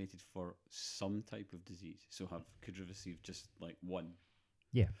 Vaccinated for some type of disease. So could have received just like one.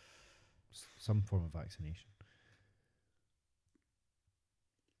 Yeah. Some form of vaccination.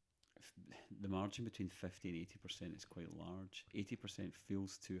 The margin between 50 and 80% is quite large. 80%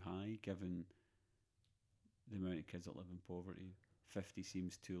 feels too high given the amount of kids that live in poverty. 50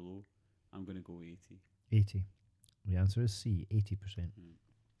 seems too low. I'm going to go 80. 80. The answer is C, 80%.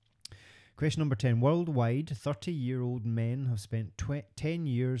 Question number 10. Worldwide, 30-year-old men have spent 10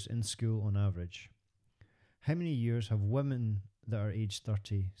 years in school on average. How many years have women that are aged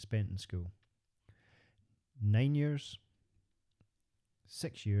 30 spent in school? 9 years,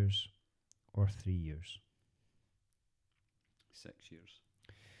 6 years, or 3 years? 6 years.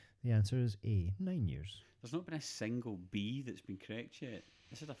 The answer is A, 9 years. There's not been a single B that's been correct yet.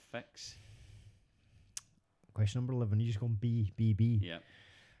 This is a fix. Question number 11. You just gone B, B, B. Yeah.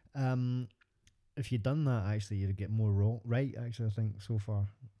 If you'd done that, actually, you'd get more wrong. Right, actually, I think so far.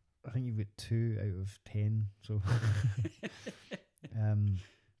 I think you've got 2 out of 10. So,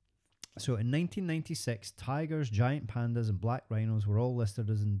 so in 1996, tigers, giant pandas, and black rhinos were all listed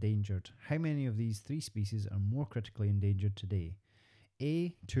as endangered. How many of these 3 species are more critically endangered today?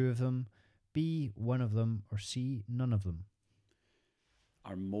 A, 2 of them, B, 1 of them, or C, none of them?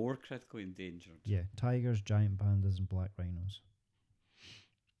 Are more critically endangered? Yeah, tigers, giant pandas, and black rhinos.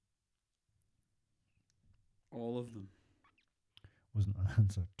 All of them. Wasn't an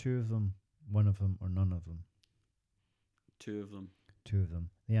answer. 2 of them, 1 of them, or none of them? 2 of them. 2 of them.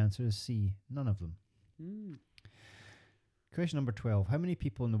 The answer is C, none of them. Question number 12. How many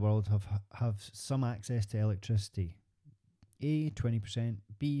people in the world have some access to electricity? A, 20%,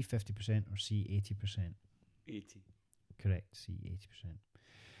 B, 50%, or C, 80%? 80. Correct, C, 80%.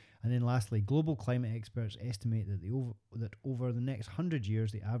 And then lastly, global climate experts estimate that over the next 100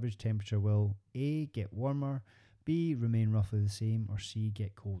 years, the average temperature will A, get warmer, B, remain roughly the same, or C,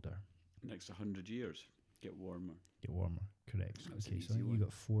 get colder. Next 100 years, get warmer. Get warmer, correct. Okay, so you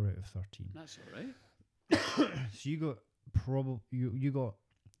got 4 out of 13. That's all right. So you got you got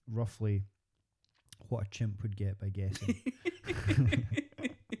roughly what a chimp would get by guessing.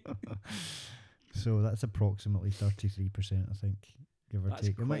 So that's approximately 33%, I think, give or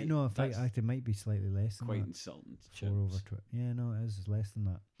take. It might it might be slightly less than that. Quite insulting. 4 over 20. Yeah, no, it is less than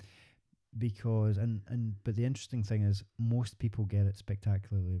that. Because but the interesting thing is most people get it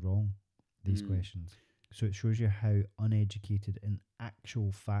spectacularly wrong, these questions. So it shows you how uneducated in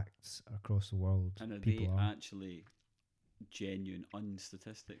actual facts across the world and are people they are. Actually genuine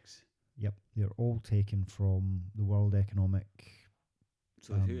unstatistics? Yep, they're all taken from the World Economic.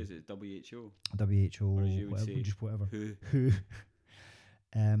 So who is it? WHO. WHO. Or as you would whatever, say, just whatever. Who?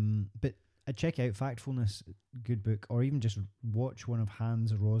 But check out Factfulness, good book, or even just watch one of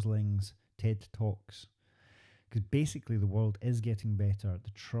Hans Rosling's TED Talks. Because basically the world is getting better.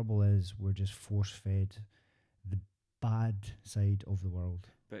 The trouble is we're just force-fed the bad side of the world.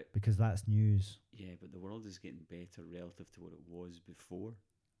 Because that's news. Yeah, but the world is getting better relative to what it was before.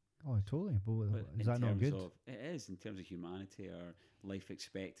 Oh, totally. But is that not good? It is, in terms of humanity, our life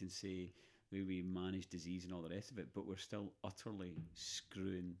expectancy, the way we manage disease and all the rest of it, but we're still utterly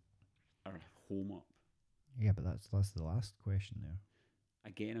screwing our home up. Yeah, but that's the last question there.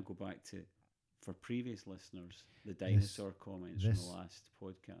 Again, I go back to, for previous listeners, the dinosaur comments from the last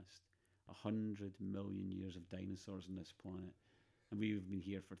podcast. 100 million years of dinosaurs on this planet. And we've been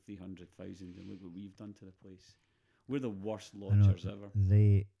here for 300,000, and look what we've done to the place. We're the worst lodgers ever.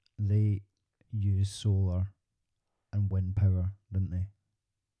 They used solar and wind power, didn't they?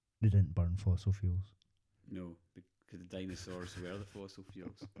 They didn't burn fossil fuels. No, because the dinosaurs were the fossil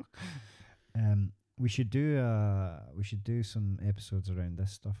fuels. We should do some episodes around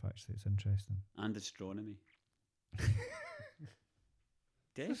this stuff. Actually, it's interesting. And astronomy.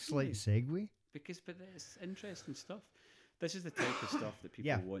 Definitely. A slight segue. But it's interesting stuff. This is the type of stuff that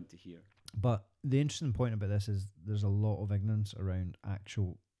people want to hear. But the interesting point about this is there's a lot of ignorance around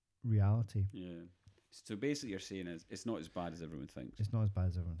actual reality. Yeah. So basically you're saying is it's not as bad as everyone thinks. It's not as bad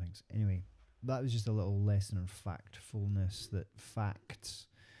as everyone thinks. Anyway, that was just a little lesson in factfulness, that facts,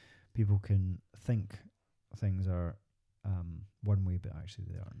 people can think things are one way, but actually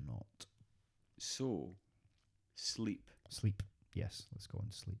they are not. So, sleep. Sleep. Yes, let's go on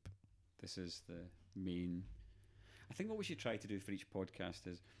to sleep. This is the main... I think what we should try to do for each podcast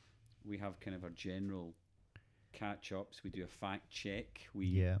is we have kind of our general catch-ups. We do a fact check.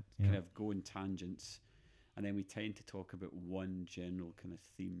 We kind of go in tangents. And then we tend to talk about one general kind of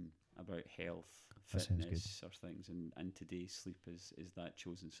theme about health, fitness, or things. And today, sleep is that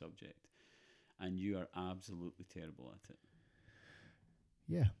chosen subject. And you are absolutely terrible at it.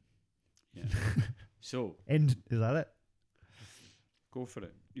 Yeah. Yeah. So... And is that it? Go for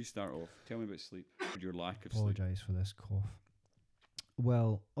it. You start off. Tell me about sleep. Your lack of sleep. Apologise for this cough.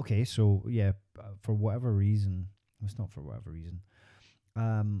 Well, okay, so yeah, for whatever reason, it's not for whatever reason.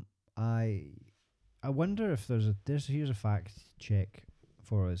 I wonder if here's a fact check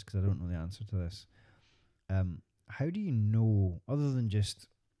for us, because I don't know the answer to this. How do you know, other than just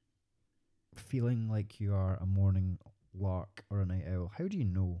feeling like you are a morning lark or a night owl? How do you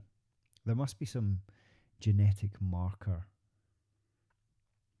know? There must be some genetic marker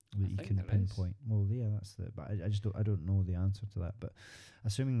that you can pinpoint. Well, yeah, that's it. But I don't know the answer to that. But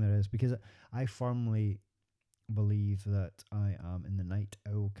assuming there is, because I firmly believe that I am in the night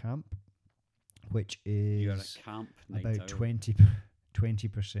owl camp, which is you're a camp night about owl.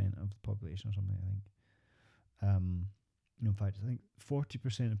 20% of the population or something, I think. In fact, I think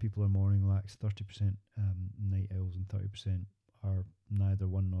 40% of people are morning larks, 30% night owls, and 30% are neither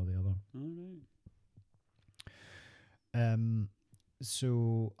one nor the other. All right.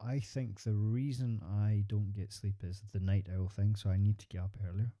 So I think the reason I don't get sleep is the night owl thing. So I need to get up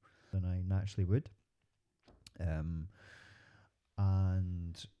earlier than I naturally would. And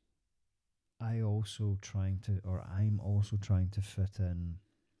I'm also trying to fit in,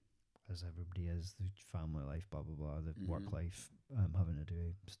 as everybody is, the family life, blah, blah, blah, the work life, having to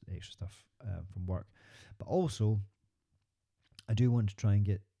do extra stuff from work. But also, I do want to try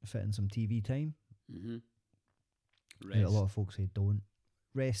and fit in some TV time. Mm-hmm. A lot of folks say don't.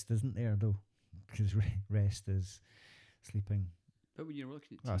 Rest isn't there though, because rest is sleeping. But when you're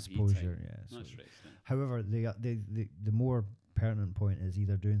looking at TV I suppose time, you're, that's so resting. however, the more pertinent point is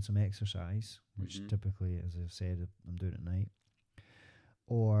either doing some exercise, which typically, as I've said, I'm doing at night,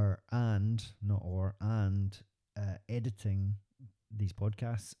 and editing these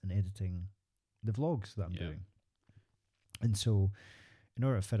podcasts and editing the vlogs that I'm doing. And so, in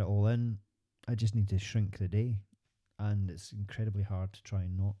order to fit it all in, I just need to shrink the day, and it's incredibly hard to try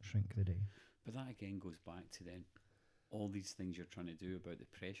and not shrink the day. But that again goes back to then all these things you're trying to do about the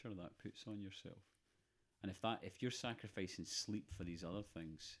pressure that puts on yourself. And if you're sacrificing sleep for these other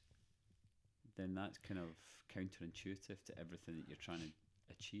things, then that's kind of counterintuitive to everything that you're trying to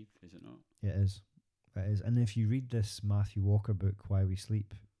achieve, is it not? It is. It is. And if you read this Matthew Walker book, Why We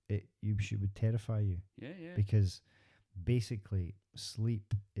Sleep, it would terrify you. Yeah, yeah. Because basically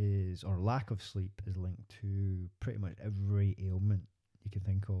sleep or lack of sleep is linked to pretty much every ailment you can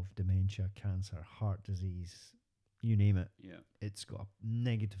think of: dementia, cancer, heart disease, you name it. Yeah. It's got a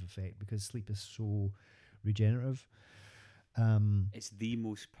negative effect because sleep is so regenerative. It's the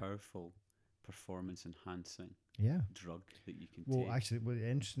most powerful performance enhancing drug that you can take. Well, actually,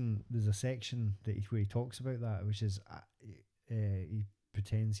 interesting, there's a section where he talks about that, which is he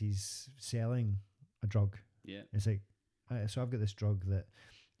pretends he's selling a drug. Yeah. It's like, so I've got this drug that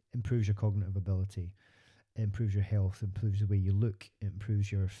improves your cognitive ability, improves your health, improves the way you look, it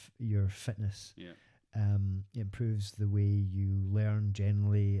improves your fitness. Yeah. It improves the way you learn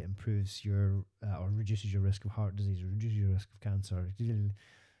generally, it improves your or reduces your risk of heart disease, or reduces your risk of cancer.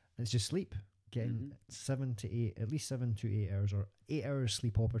 It's just sleep. Getting 7 to 8, at least 7 to 8 hours, or 8 hours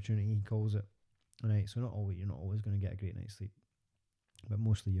sleep opportunity, he calls it. Right. So you're not always going to get a great night's sleep, but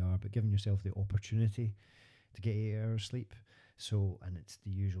mostly you are. But giving yourself the opportunity to get 8 hours sleep. So, and it's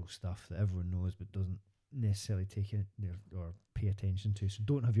the usual stuff that everyone knows but doesn't necessarily take it or pay attention to. So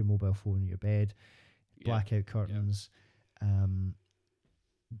don't have your mobile phone in your bed, blackout curtains,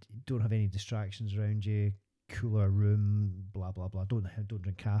 don't have any distractions around you, cooler room, blah blah blah. Don't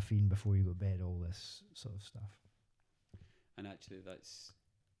drink caffeine before you go to bed. All this sort of stuff. And actually, that's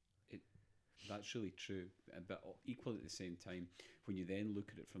really true. But equally at the same time, when you then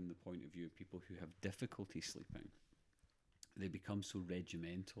look at it from the point of view of people who have difficulty sleeping, they become so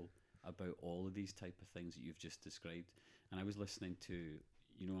regimental about all of these type of things that you've just described. And I was listening to,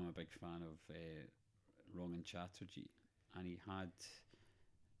 I'm a big fan of Rangan Chatterjee, and he had,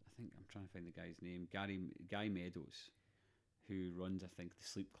 I think I'm trying to find the guy's name, Guy Meadows, who runs, I think, the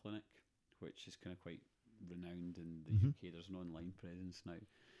Sleep Clinic, which is kind of quite renowned in the UK. There's an online presence now,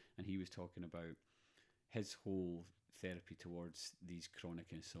 and he was talking about his whole therapy towards these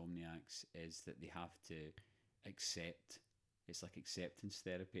chronic insomniacs is that they have to accept. It's like acceptance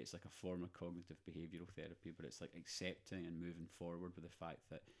therapy. It's like a form of cognitive behavioural therapy, but it's like accepting and moving forward with the fact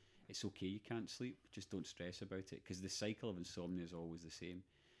that it's okay you can't sleep, just don't stress about it, because the cycle of insomnia is always the same.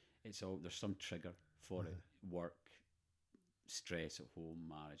 There's some trigger for it: work, stress at home,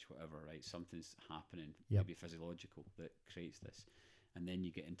 marriage, whatever. Right, something's happening, maybe physiological, that creates this, and then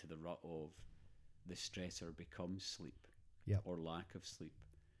you get into the rut of the stressor becomes sleep, or lack of sleep,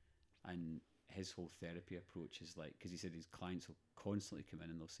 and his whole therapy approach is like, because he said his clients will constantly come in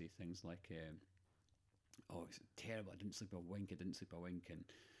and they'll say things like, "Oh, it's terrible! I didn't sleep a wink. And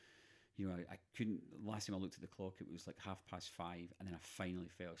I couldn't. Last time I looked at the clock, it was like 5:30, and then I finally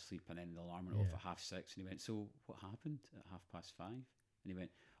fell asleep, and then the alarm went off at 6:30, and he went, "So what happened at 5:30?" And he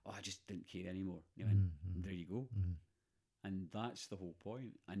went, "Oh, I just didn't care anymore." And he went, "There you go." And that's the whole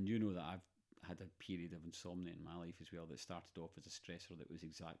point. And that I've had a period of insomnia in my life as well that started off as a stressor that was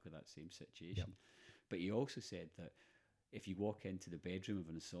exactly that same situation. But he also said that if you walk into the bedroom of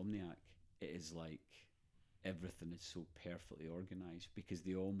an insomniac, it is like everything is so perfectly organised, because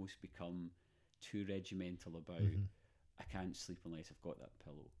they almost become too regimental about I can't sleep unless I've got that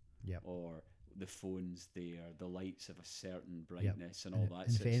pillow, or the phone's there, the lights have a certain brightness, and all that.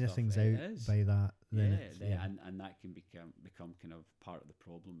 And if anything's out by that, then and that can become kind of part of the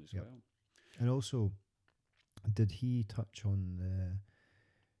problem as well. And also, did he touch on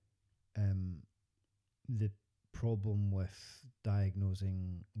the problem with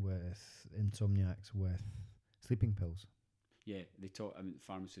diagnosing with insomniacs with sleeping pills? Yeah, they talk.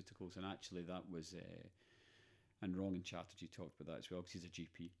 Pharmaceuticals, and actually that was, and Rangan Chatterjee talked about that as well, because he's a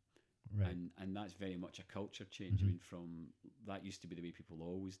GP, right? And that's very much a culture change. I mean, from that used to be the way people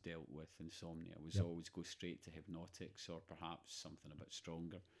always dealt with insomnia. Was always go straight to hypnotics, or perhaps something a bit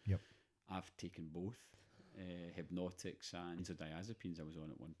stronger. I've taken both, hypnotics and benzodiazepines. I was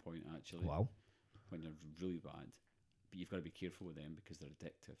on at one point, actually. Wow. When they're really bad. But you've got to be careful with them because they're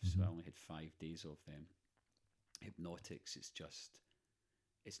addictive. So I only had 5 days of them. Hypnotics, it's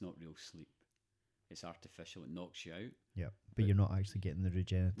not real sleep. it's artificial, it knocks you out. Yeah, but you're not actually getting the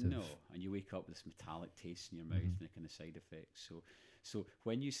regenerative. No, and you wake up with this metallic taste in your mouth and the kind of side effects. So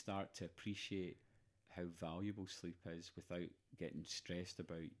when you start to appreciate how valuable sleep is without getting stressed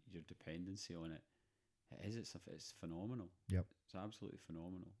about your dependency on it, it's phenomenal. Yep. It's absolutely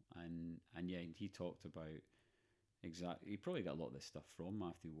phenomenal. And yeah, he talked about exactly. He probably got a lot of this stuff from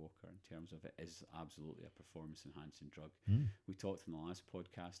Matthew Walker in terms of it is absolutely a performance enhancing drug. We talked in the last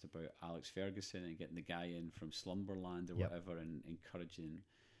podcast about Alex Ferguson and getting the guy in from Slumberland or whatever, and encouraging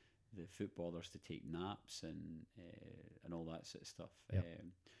the footballers to take naps and all that sort of stuff. Yep.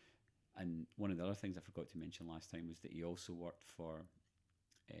 And one of the other things I forgot to mention last time was that he also worked for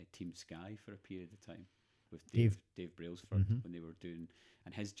Team Sky for a period of time with Dave Brailsford when they were doing,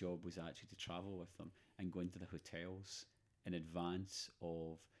 and his job was actually to travel with them and go into the hotels in advance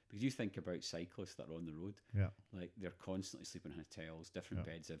of, because you think about cyclists that are on the road, like they're constantly sleeping in hotels, different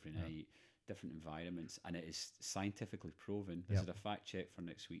beds every night, different environments, and it is scientifically proven, this is a fact check for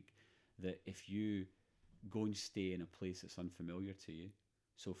next week, that if you go and stay in a place that's unfamiliar to you,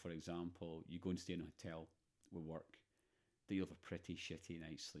 so for example, you go and stay in a hotel with work, that you'll have a pretty shitty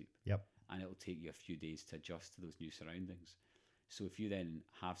night's sleep. And it'll take you a few days to adjust to those new surroundings. So if you then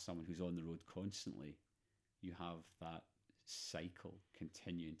have someone who's on the road constantly, you have that cycle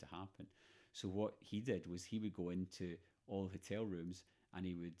continuing to happen. So what he did was he would go into all hotel rooms and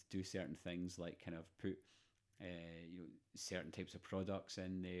he would do certain things like kind of put certain types of products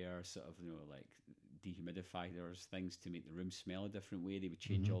in there, sort of, like dehumidifiers, things to make the room smell a different way. They would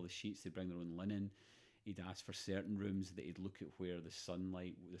change all the sheets, they'd bring their own linen. He'd ask for certain rooms that he'd look at where the sun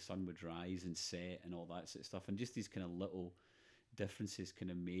would rise and set and all that sort of stuff. And just these kind of little differences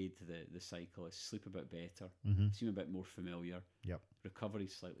kind of made the cyclist sleep a bit better, seem a bit more familiar, recovery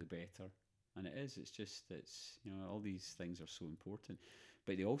slightly better. And it's all these things are so important.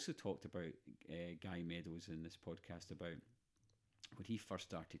 But they also talked about Guy Meadows in this podcast about when he first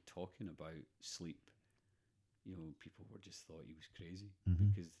started talking about sleep. People were just thought he was crazy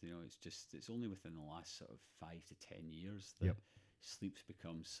because it's only within the last sort of 5 to 10 years that sleep's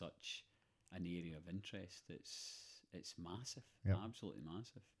become such an area of interest. It's massive, absolutely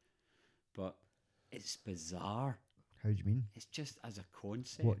massive, but it's bizarre. How do you mean? It's just as a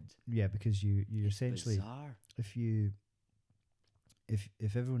concept. What? Yeah, because you essentially, bizarre.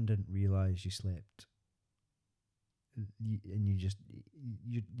 if everyone didn't realize you slept,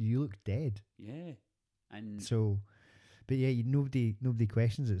 you look dead. Yeah. And so, but yeah, nobody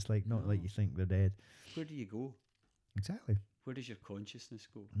questions it. It's like not like you think they're dead. Where do you go? Exactly. Where does your consciousness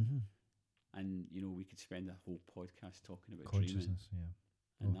go? And we could spend a whole podcast talking about consciousness, dreaming.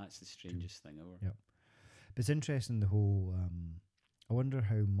 And that's the strangest thing ever. Yep. But it's interesting, the whole. I wonder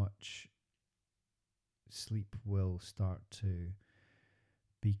how much sleep will start to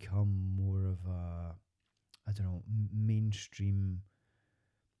become more of a, I don't know, mainstream.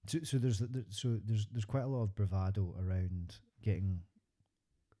 So there's quite a lot of bravado around getting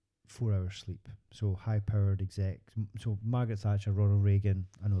 4 hours sleep. So high powered execs. So Margaret Thatcher, Ronald Reagan.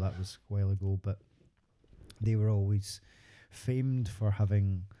 I know that was a while ago, but they were always famed for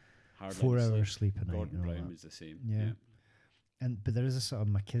having 4 hours sleep a night. Gordon Brown was the same. Yeah. But there is a sort of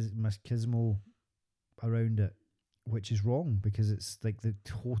machismo around it, which is wrong because it's like the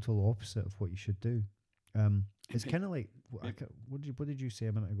total opposite of what you should do. It's kind of like what did you say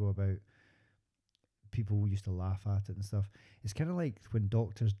a minute ago about people used to laugh at it and stuff? It's kind of like when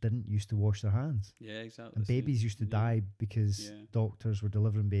doctors didn't used to wash their hands. Yeah, exactly. And babies used to die because doctors were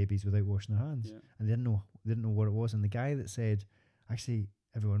delivering babies without washing their hands, and they didn't know what it was. And the guy that said, "Actually,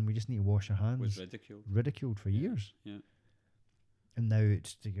 everyone, we just need to wash our hands," was ridiculed for years. Yeah. And now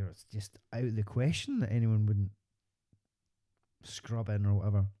it's just out of the question that anyone wouldn't scrub in or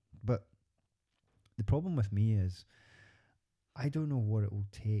whatever. But the problem with me is I don't know what it will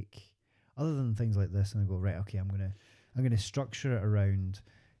take other than things like this, and I go, right, okay, I'm gonna structure it around,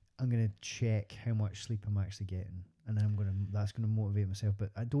 I'm gonna check how much sleep I'm actually getting, and then that's gonna motivate myself.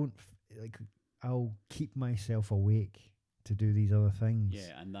 But I don't I'll keep myself awake to do these other things.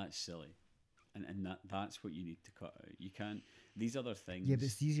 Yeah, and that's silly. And that's what you need to cut out. You can't, these other things. Yeah, but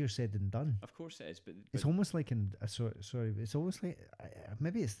it's easier said than done. Of course it is, but it's almost like it's almost like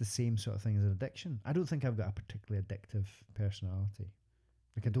maybe it's the same sort of thing as an addiction. I don't think I've got a particularly addictive personality.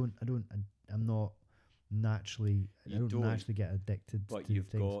 Like I'm not naturally. I don't naturally get addicted. But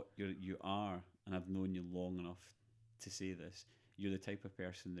to you are, and I've known you long enough to say this. You're the type of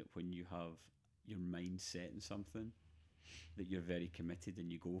person that when you have your mind set in something, that you're very committed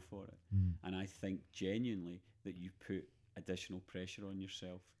and you go for it. And I think genuinely that you put additional pressure on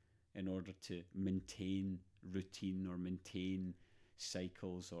yourself in order to maintain routine or maintain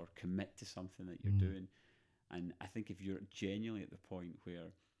cycles or commit to something that you're doing. And I think if you're genuinely at the point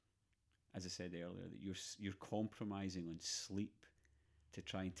where, as I said earlier, that you're compromising on sleep to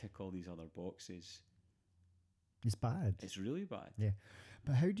try and tick all these other boxes, it's bad. It's really bad. Yeah,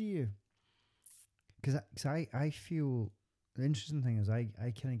 but how do you? Because I feel the interesting thing is I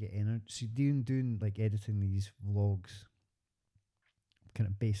kind of get energy. See, doing like editing these vlogs, kind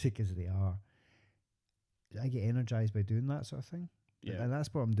of basic as they are, I get energized by doing that sort of thing. Yeah, and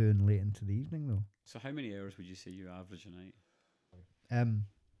that's what I'm doing late into the evening though. So how many hours would you say you average a night?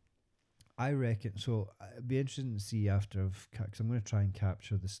 I reckon so. It'd be interesting to see after because I'm going to try and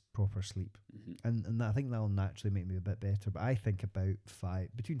capture this proper sleep, and I think that'll naturally make me a bit better. But I think about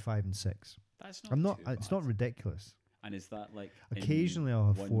between 5 and 6. That's not. I'm not. Too bad. It's not ridiculous. And is that like occasionally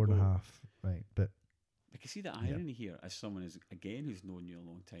I'll have 4.5, right? But I can see the irony here as someone who's known you a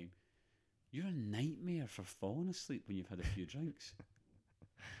long time. You're a nightmare for falling asleep when you've had a few drinks.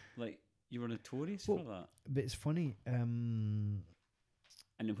 Like you were notorious for that. But it's funny.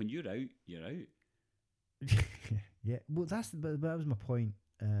 And then when you're out, you're out. Yeah, well, that was my point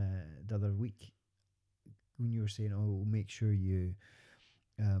the other week when you were saying, "Oh, make sure you,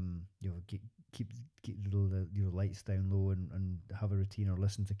 keep your lights down low and have a routine or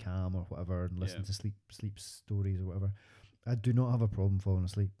listen to Calm or whatever and listen to sleep stories or whatever." I do not have a problem falling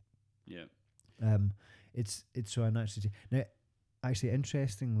asleep. Yeah. It's so naturally now. Actually,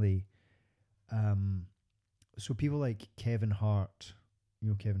 interestingly, so people like Kevin Hart. You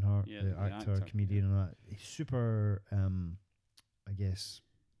know Kevin Hart, the actor, comedian, and that. He's super, I guess,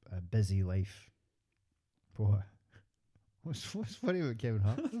 a busy life. What? What's funny about Kevin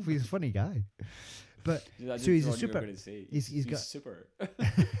Hart? He's a funny guy, but so he's a super. He's got super.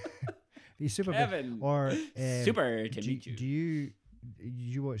 He's super. Kevin, or super to meet you. Do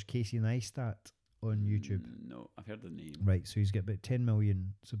you watch Casey Neistat on YouTube? No, I've heard the name. Right, so he's got about 10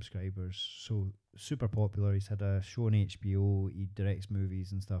 million subscribers, so super popular. He's had a show on HBO, he directs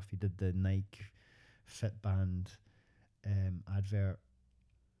movies and stuff. He did the Nike Fitband advert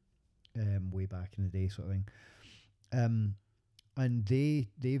way back in the day sort of thing. And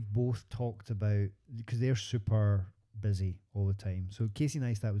they've both talked about, because they're super busy all the time. So Casey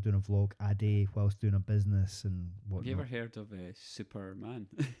Neistat was doing a vlog a day whilst doing a business and whatnot. Have you ever heard of Superman?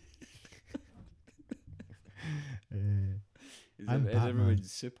 Is everyone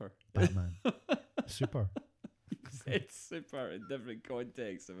super? Batman. Super. It's super in different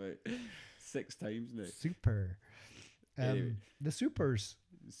contexts about 6 times now. Super. Anyway. The supers.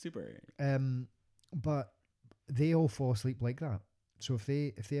 Super. But they all fall asleep like that. So if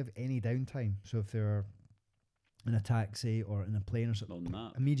they have any downtime, so if they're in a taxi or in a plane or something,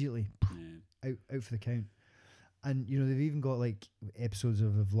 immediately out for the count. And they've even got like episodes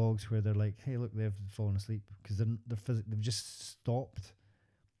of the vlogs where they're like, "Hey, look, they've fallen asleep," because they've just stopped.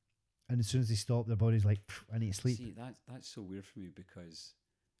 And as soon as they stop, their body's like, "I need to sleep." See, that's so weird for me because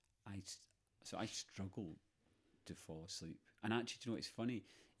I struggle to fall asleep. And actually, it's funny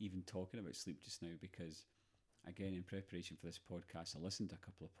even talking about sleep just now because, again, in preparation for this podcast, I listened to a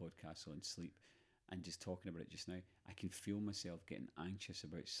couple of podcasts on sleep, and just talking about it just now, I can feel myself getting anxious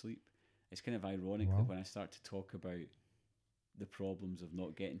about sleep. It's kind of ironic that when I start to talk about the problems of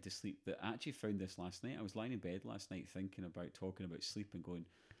not getting to sleep, that I actually found this last night. I was lying in bed last night thinking about talking about sleep and going,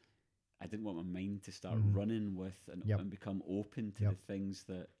 I didn't want my mind to start running with and become open to the things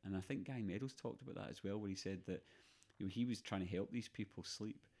that, and I think Guy Meadows talked about that as well, where he said that he was trying to help these people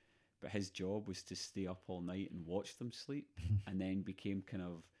sleep, but his job was to stay up all night and watch them sleep, and then became kind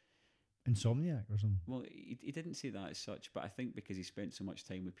of insomniac or something. Well, he didn't say that as such, but I think because he spent so much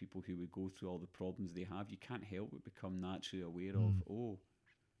time with people who would go through all the problems they have, you can't help but become naturally aware of,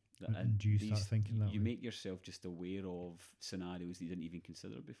 and do you start thinking that you way? make yourself just aware of scenarios that you didn't even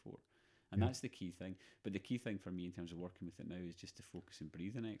consider before. And that's the key thing. But the key thing for me in terms of working with it now is just to focus on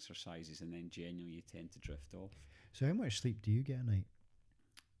breathing exercises, and then genuinely you tend to drift off. So how much sleep do you get a night?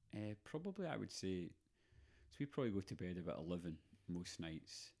 Probably I would say, so we probably go to bed about 11 most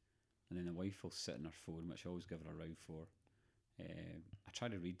nights. And then the wife will sit on her phone, which I always give her a row for. I try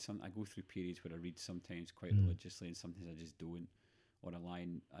to read I go through periods where I read sometimes quite religiously, and sometimes I just don't. Or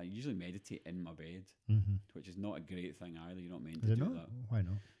I usually meditate in my bed, which is not a great thing either. You're not meant to do that. Why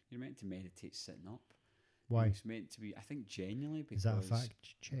not? You're meant to meditate sitting up. Why? It's meant to be, I think, genuinely because... Is that a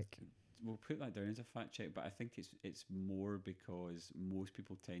fact check? We'll put that down as a fact check, but I think it's more because most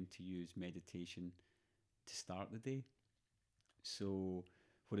people tend to use meditation to start the day. So...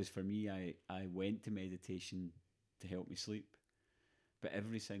 Whereas for me, I went to meditation to help me sleep. But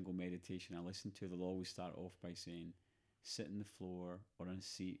every single meditation I listen to, they'll always start off by saying, sit on the floor or on a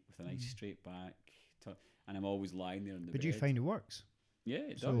seat with a nice straight back. And I'm always lying there in the bed. But do you find it works? Yeah,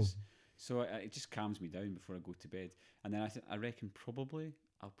 it does. So it just calms me down before I go to bed. And then I reckon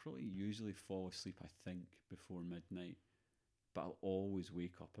I'll probably usually fall asleep, I think, before midnight. But I'll always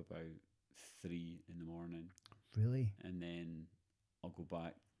wake up about 3 in the morning. Really? And then I'll go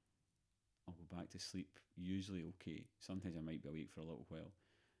back to sleep, usually okay. Sometimes I might be awake for a little while.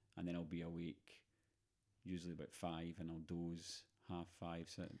 And then I'll be awake usually about 5 and I'll doze 5:30.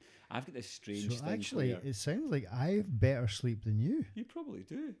 So I've got this strange thing. Actually, it sounds like I have better sleep than you. You probably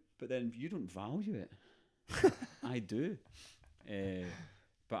do, but then you don't value it. I do.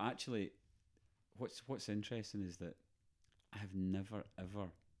 But actually, what's interesting is that I have never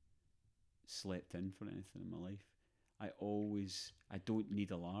ever slept in for anything in my life. I don't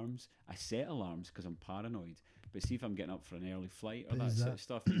need alarms. I set alarms because I'm paranoid. But see if I'm getting up for an early flight or that sort of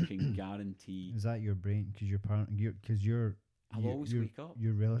stuff, you can guarantee. Is that your brain? Because I'll always wake up.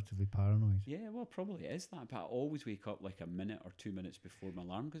 You're relatively paranoid. Yeah, well, probably it is that. But I always wake up like a minute or 2 minutes before my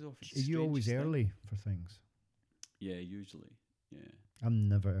alarm goes off. Are you always early for things? Yeah, usually. Yeah. I'm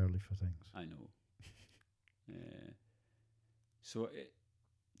never early for things. I know. So, do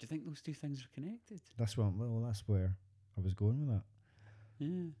you think those two things are connected? That's where I was going with that.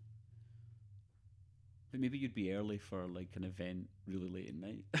 Yeah. But maybe you'd be early for like an event really late at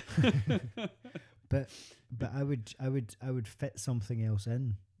night. but I would fit something else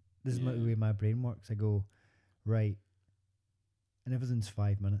in. This is the way my brain works. I go, right, and everything's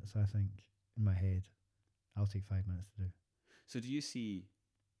 5 minutes, I think, in my head. I'll take 5 minutes to do. So do you see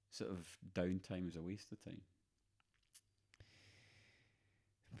sort of downtime as a waste of time?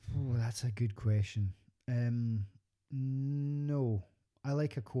 Oh, that's a good question. No. I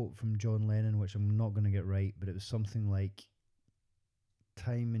like a quote from John Lennon, which I'm not going to get right, but it was something like,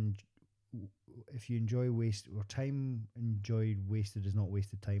 if you enjoy waste, or time enjoyed wasted is not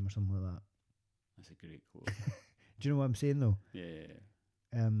wasted time, or something like that. That's a great quote. Do you know what I'm saying though? Yeah.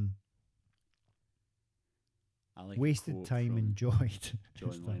 I like wasted time enjoyed.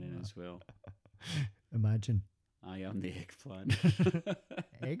 John Lennon as well. Imagine. I am the eggplant.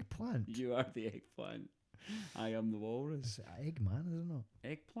 Eggplant? You are the eggplant. I am the walrus. It's Eggman, is it not?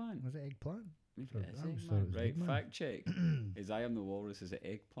 Eggplant. Was it eggplant? Maybe it is Eggman. Right, Eggman. Fact check. Is I am the walrus, is it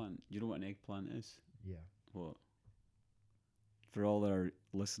eggplant? You know what an eggplant is? Yeah. What? For all our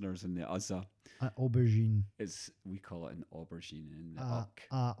listeners in the Uzza. Aubergine. We call it an aubergine in the Uck.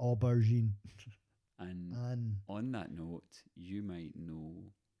 Aubergine. And on that note, you might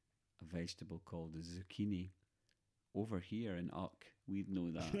know a vegetable called a zucchini. Over here in Uck, we'd know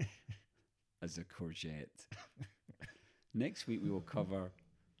that as a courgette. Next week, we will cover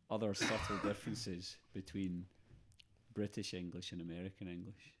other subtle differences between British English and American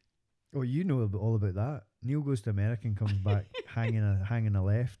English. Oh, you know all about that. Neil goes to America and comes back hanging a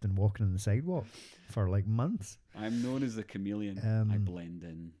left and walking on the sidewalk for like months. I'm known as the chameleon. I blend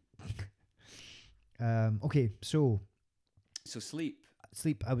in. Okay, so sleep.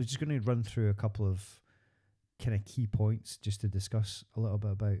 Sleep. I was just going to run through a couple of kind of key points just to discuss a little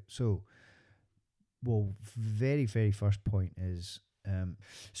bit about. So, very, very first point is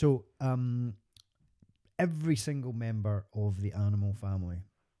every single member of the animal family,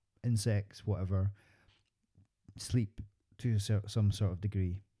 insects, whatever, sleep to some sort of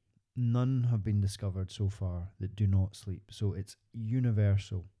degree. None have been discovered so far that do not sleep. So it's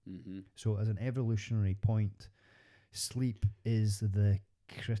universal. Mm-hmm. So as an evolutionary point, sleep is the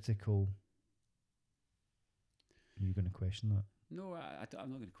critical. Are you going to question that? No, I'm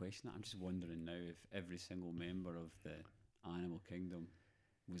not going to question that. I'm just wondering now if every single member of the animal kingdom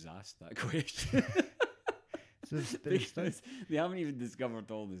was asked that question. Because they haven't even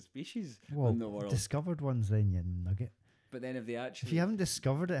discovered all the species in the world. Discovered ones then, you nugget. But then if you haven't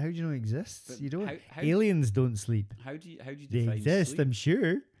discovered it, how do you know it exists? You don't. How aliens don't sleep. How do you define they exist, sleep? I'm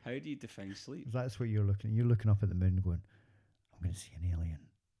sure. How do you define sleep? That's what you're looking at. You're looking up at the moon going, I'm going to see an alien.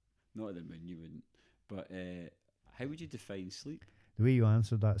 Not at the moon, you wouldn't. But how would you define sleep? The way you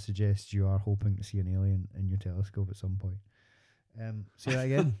answered that suggests you are hoping to see an alien in your telescope at some point. Say that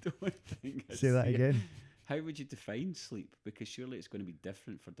again. Say that again. How would you define sleep? Because surely it's going to be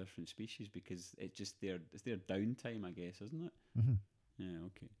different for different species because it's their downtime, I guess, isn't it? Mm-hmm. Yeah,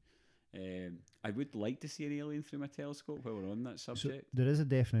 okay. I would like to see an alien through my telescope while we're on that subject. So there is a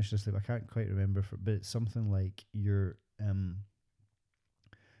definition of sleep. I can't quite remember, but it's something like your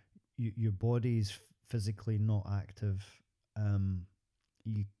body's physically not active. And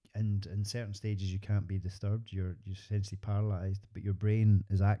in certain stages you can't be disturbed. You're essentially paralyzed, but your brain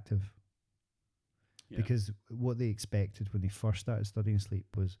is active. Yeah. Because what they expected when they first started studying sleep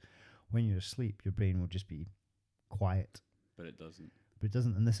was when you're asleep, your brain will just be quiet. But it doesn't. But it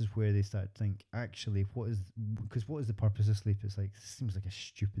doesn't, and this is where they start to think, actually, what is the purpose of sleep? It's like, it seems like a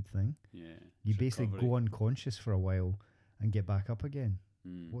stupid thing. Yeah. You basically go unconscious for a while and get back up again.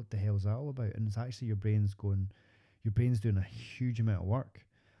 What the hell is that all about? And it's actually your brain's doing a huge amount of work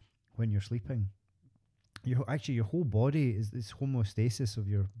when you're sleeping. Your whole body is this homeostasis of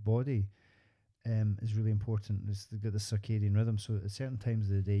your body. Is really important. It's got the circadian rhythm. So at certain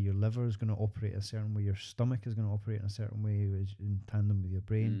times of the day, your liver is going to operate a certain way, your stomach is going to operate in a certain way, in tandem with your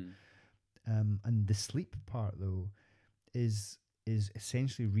brain. And the sleep part, though, is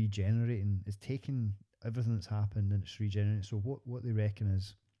essentially regenerating. It's taking everything that's happened and it's regenerating. So what they reckon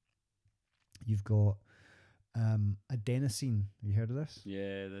is, you've got adenosine. Have you heard of this?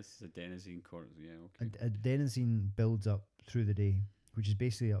 Yeah, this is adenosine cortex. Yeah, okay. Adenosine builds up through the day, which is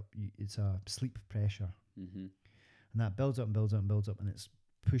basically it's a sleep pressure. And that builds up and builds up and builds up, and it's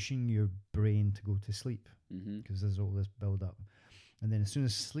pushing your brain to go to sleep because there's all this build up. And then as soon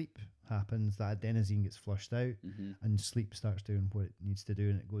as sleep happens, that adenosine gets flushed out and sleep starts doing what it needs to do,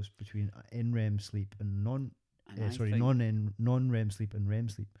 and it goes between NREM sleep and non-REM sleep and REM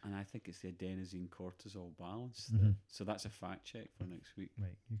sleep. And I think it's the adenosine cortisol balance. So that's a fact check for next week.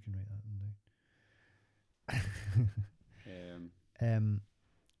 Right, you can write that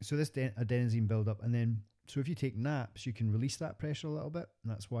down. So this adenosine build up, and then so if you take naps, you can release that pressure a little bit,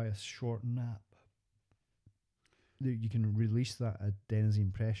 and that's why a short nap. You can release that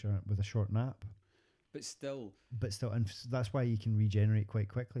adenosine pressure with a short nap. But still, and that's why you can regenerate quite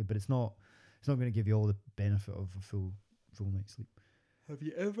quickly. But it's not going to give you all the benefit of a full night's sleep. Have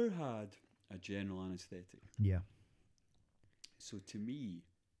you ever had a general anaesthetic? Yeah. So to me,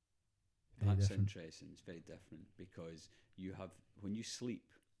 very that's different. Interesting. It's very different because when you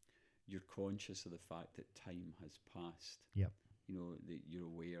sleep, you're conscious of the fact that time has passed. Yep. You know, that you're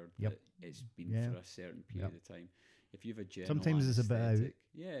aware Yep. that it's been for a certain period of time. If you have a general sometimes it's a bit out.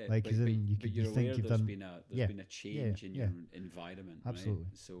 Yeah, like but you're aware there's been a change in your environment. Absolutely.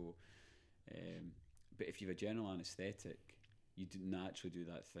 Right? So, but if you have a general anaesthetic, you naturally do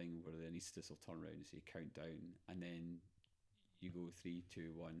that thing where the anaesthetist will turn around and say count down, and then you go 3,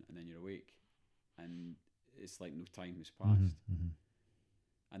 2, 1, and then you're awake, and it's like no time has passed,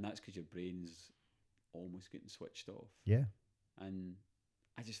 and that's because your brain's almost getting switched off. Yeah. And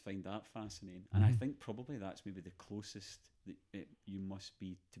I just find that fascinating, and I think probably that's maybe the closest that you must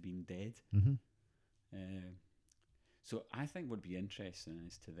be to being dead. So I think what would be interesting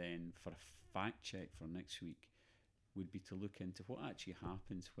is to then, for a fact check for next week, would be to look into what actually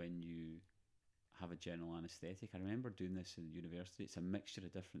happens when you have a general anaesthetic. I remember doing this in university. It's a mixture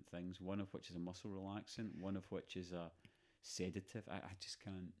of different things, one of which is a muscle relaxant, one of which is a sedative. I just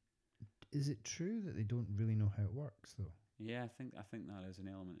can't. Is it true that they don't really know how it works, though? Yeah, I think that is an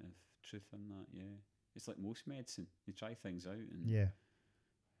element of truth in that. Yeah, it's like most medicine. They try things out, and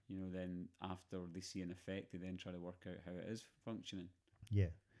you know, then after they see an effect, they then try to work out how it is functioning. Yeah,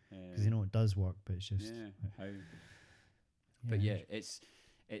 because they know it does work, but it's just how. But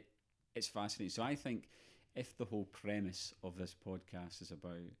it's fascinating. So I think if the whole premise of this podcast is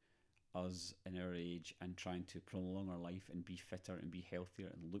about us in our age and trying to prolong our life and be fitter and be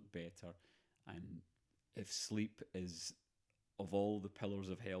healthier and look better, and if sleep is, of all the pillars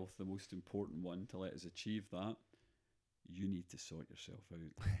of health, the most important one to let us achieve that, you need to sort yourself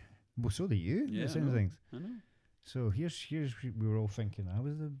out. Well, so do you. Yeah, I know. I know. So here's we were all thinking I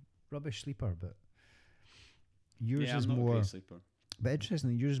was a rubbish sleeper, but yours is I'm not more. A great sleeper. But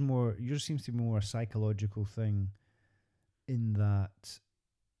interestingly, yours seems to be more a psychological thing, in that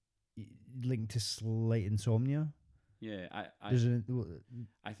linked to slight insomnia. Yeah, I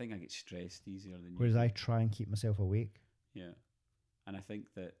think I get stressed easier than you. Whereas I try and keep myself awake. Yeah, and I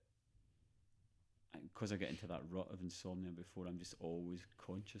think that because I get into that rut of insomnia before, I'm just always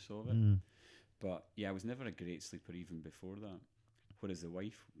conscious of it. But yeah, I was never a great sleeper even before that. Whereas the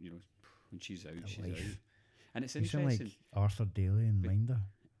wife, you know, when she's out, she's out. And it's interesting. You sound like Arthur Daly in Minder.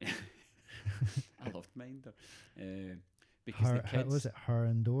 I loved Minder. Because the kids... was it Her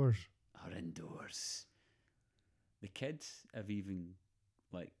Indoors? Her Indoors. The kids have even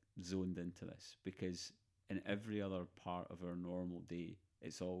like zoned into this, because in every other part of our normal day,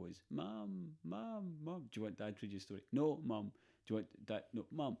 it's always Mum, Mum, Mum. Do you want Dad to read you a story? No, Mum. Do you want Dad? No,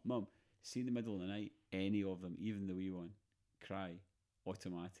 Mum, Mum. See, in the middle of the night, any of them, even the wee one, cry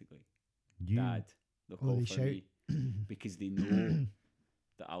automatically. Dad, they'll call for me because they know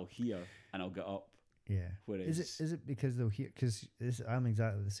that I'll hear and I'll get up. Yeah. Whereas is it because they'll hear? Because I'm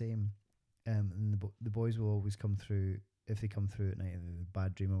exactly the same. And the boys will always come through. If they come through at night and they're a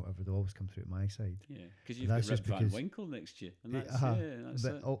bad dream or whatever, they'll always come through at my side. Yeah, because you've got Rip Van Winkle next to you, and that's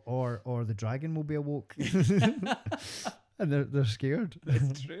but, it. Or the dragon will be awoke. And they're scared.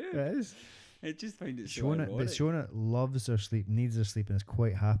 That's true. It is. I just find it so ironic. But Shona loves her sleep, needs her sleep, and is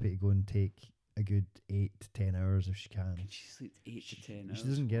quite happy to go and take a good 8 to 10 hours if she can. Can she sleep 8 to 10 hours? She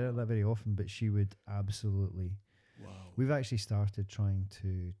doesn't get it that very often, but she would absolutely. Wow. We've actually started trying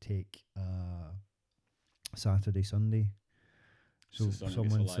to take Saturday, Sunday. So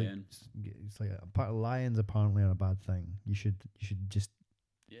someone's like, it's like a part of lions apparently are a bad thing. You should just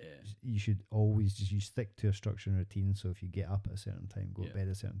you should always just stick to a structure and routine. So if you get up at a certain time, go to bed at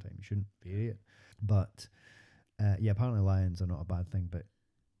a certain time, you shouldn't vary it. But apparently lions are not a bad thing. But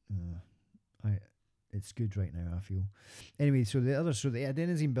it's good right now, I feel. Anyway, so the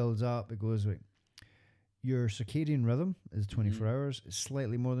adenosine builds up. It goes right. Your circadian rhythm is 24 hours. It's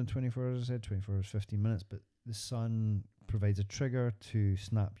slightly more than 24 hours, I said. 24 hours, 15 minutes. But the sun provides a trigger to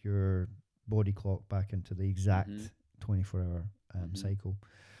snap your body clock back into the exact 24-hour cycle.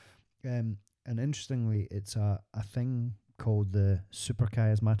 And interestingly, it's a thing called the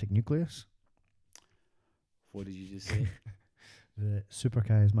suprachiasmatic nucleus. What did you just say? The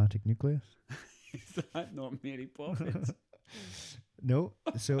suprachiasmatic nucleus. Is that not Mary Poppins? No.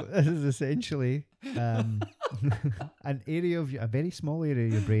 So this is essentially an area of a very small area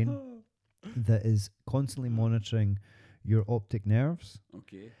of your brain that is constantly monitoring your optic nerves.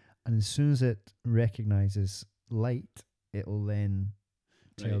 Okay. And as soon as it recognizes light, it will then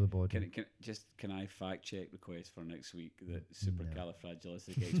tell the body. Can I fact check request for next week that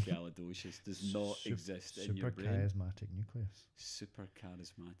supercalifragilisticexpialidocious does not exist in your brain? Suprachiasmatic nucleus.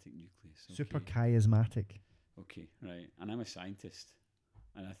 Superchiasmatic nucleus. Okay. Suprachiasmatic. Okay, right. And I'm a scientist,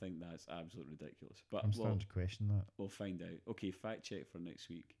 and I think that's absolutely ridiculous. But I'm starting to question that. We'll find out. Okay, fact check for next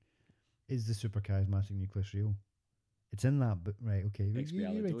week. Is the suprachiasmatic nucleus real? It's in that, but right, okay.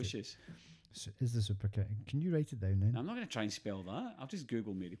 Expialidocious. So is the can you write it down then? I'm not going to try and spell that. I'll just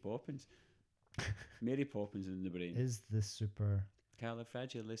Google Mary Poppins. Mary Poppins in the brain. Is the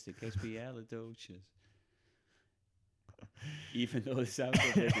califragilisticexpialidocious. Even though the sound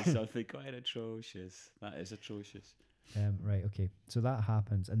of it is something quite atrocious. That is atrocious. Right, okay. So that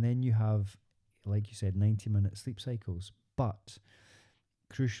happens. And then you have, like you said, 90-minute sleep cycles. But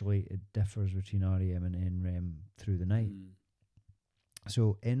crucially, it differs between REM and NREM through the night.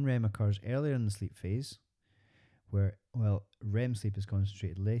 So NREM occurs earlier in the sleep phase, where, REM sleep is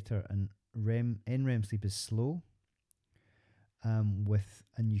concentrated later, and NREM sleep is slow. And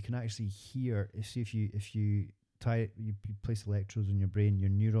you can actually hear, if you place electrodes in your brain, your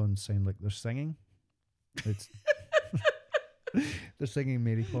neurons sound like they're singing. It's they're singing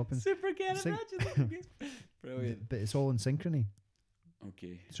Mary Poppins. Brilliant. But it's all in synchrony.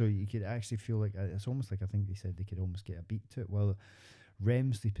 Okay. So you could actually feel like it's almost like, I think they said they could almost get a beat to it. Well,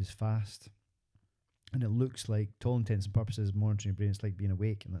 REM sleep is fast, and it looks like, to all intents and purposes, monitoring your brain, it's like being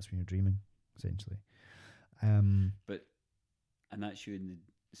awake, and that's when you're dreaming, essentially. And that's you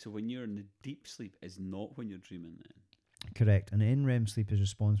so when you're in the deep sleep is not when you're dreaming then? Correct. And NREM sleep is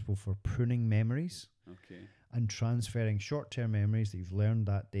responsible for pruning memories. Okay. And transferring short-term memories that you've learned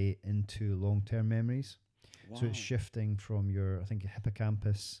that day into long-term memories. Wow. So it's shifting from your, I think,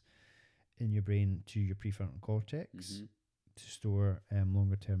 hippocampus in your brain to your prefrontal cortex to store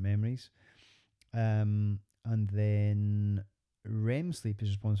longer-term memories. And then REM sleep is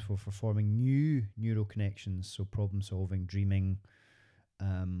responsible for forming new neural connections, so problem-solving, dreaming,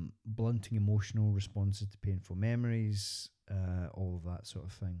 blunting emotional responses to painful memories, all of that sort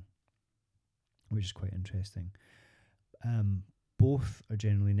of thing, which is quite interesting. Both are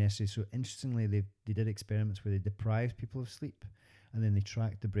generally necessary. So interestingly, they did experiments where they deprived people of sleep, and then they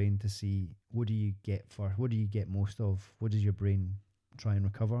tracked the brain to see what do you get most of, what does your brain try and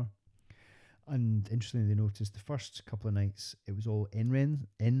recover. And interestingly, they noticed the first couple of nights it was all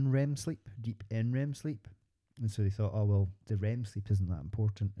NREM sleep, deep NREM sleep. And so they thought, the REM sleep isn't that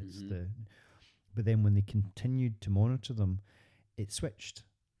important. But then when they continued to monitor them, it switched.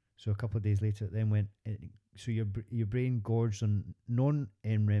 So a couple of days later, it then went. So your brain gorged on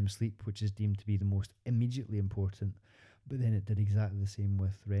non-NREM sleep, which is deemed to be the most immediately important. But then it did exactly the same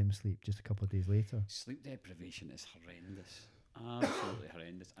with REM sleep just a couple of days later. Sleep deprivation is horrendous, absolutely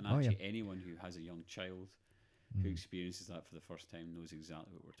horrendous. And actually, anyone who has a young child who experiences that for the first time knows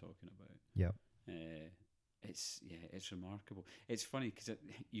exactly what we're talking about. Yeah. It's remarkable. It's funny because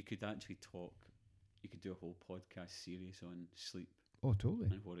you could do a whole podcast series on sleep. Oh, totally.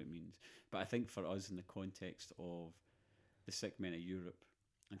 And what it means. But I think for us, in the context of the sick men of Europe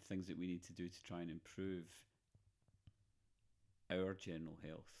and things that we need to do to try and improve our general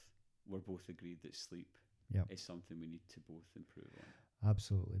health, we're both agreed that sleep is something we need to both improve on.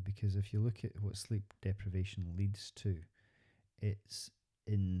 Absolutely, because if you look at what sleep deprivation leads to, it's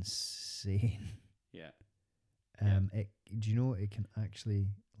insane. Yeah. Do you know it can actually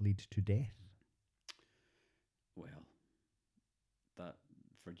lead to death? Well, that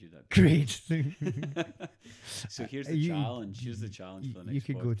for you that great. So here's the challenge. Here's the challenge for the next. You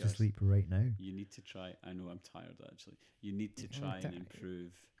could podcast. Go to sleep right now. You need to try. I know I'm tired actually. You need to try and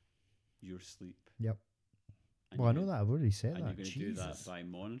improve your sleep. Yep. Well, I know that. I've already said that. And you're going to do that by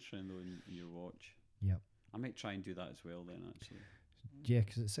monitoring though in your watch. Yep. I might try and do that as well then actually. Yeah,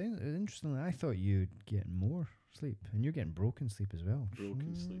 because it sounds interesting. I thought you'd get more sleep, and you're getting broken sleep as well.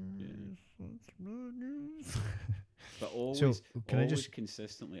 Broken sleep, yeah. But always,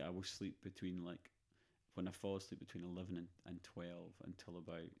 consistently, I will sleep between when I fall asleep between 11 and 12 until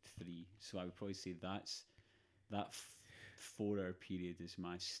about 3. So I would probably say that 4-hour period is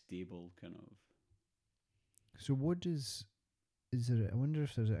my stable kind of. So what is there? I wonder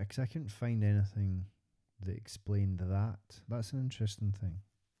if there's because I couldn't find anything that explained that. That's an interesting thing.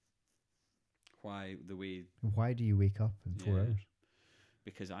 Why do you wake up in 4 hours?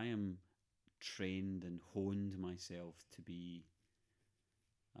 Because I am trained and honed myself to be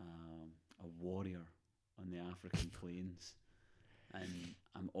a warrior on the African plains, and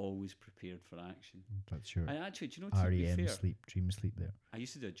I'm always prepared for action. That's your do you know, REM sleep, dream sleep there. I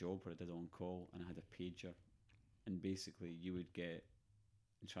used to do a job where I did on call and I had a pager, and basically you would get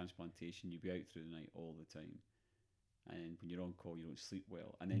in transplantation, you'd be out through the night all the time, and when you're on call you don't sleep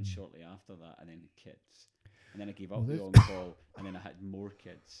well, and then shortly after that, and then kids, and then I gave up the on call, and then I had more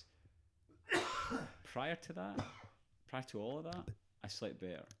kids. Prior to all of that, I slept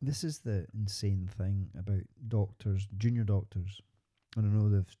better. This is the insane thing about doctors, junior doctors, and I know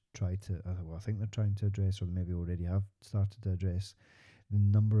they've tried to, I think they're trying to address, or maybe already have started to address, the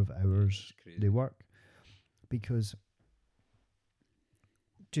number of hours they work, because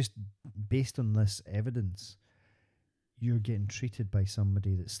just based on this evidence, you're getting treated by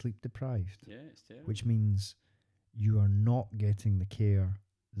somebody that's sleep deprived. Yeah, it's terrible. Which means you are not getting the care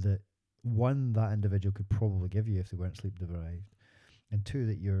that, one, that individual could probably give you if they weren't sleep deprived, and two,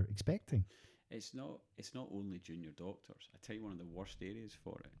 that you're expecting. It's not only junior doctors. I tell you, one of the worst areas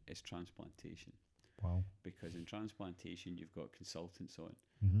for it is transplantation. Wow. Because in transplantation, you've got consultants on,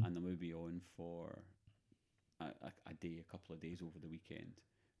 and they may be on for a day, a couple of days over the weekend.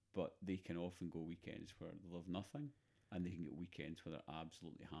 But they can often go weekends where they'll have nothing, and they can get weekends where they're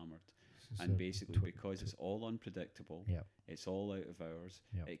absolutely hammered. And basically, because it's all unpredictable, it's all out of hours,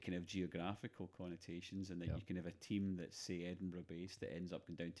 it can have geographical connotations, and then you can have a team that's, say, Edinburgh based, that ends up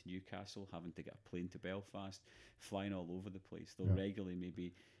going down to Newcastle, having to get a plane to Belfast, flying all over the place. They'll regularly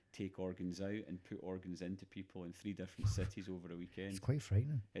maybe take organs out and put organs into people in 3 different cities over a weekend. It's quite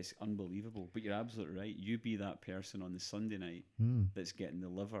frightening. It's unbelievable. But you're absolutely right. You be that person on the Sunday night that's getting the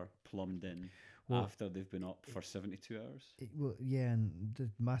liver plumbed in after they've been up for 72 hours. And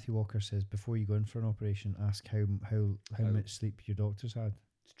Matthew Walker says before you go in for an operation, ask how much sleep your doctors had.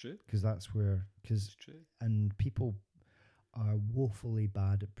 It's true. Because that's where... It's true. And people are woefully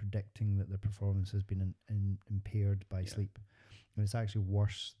bad at predicting that their performance has been impaired by sleep. And it's actually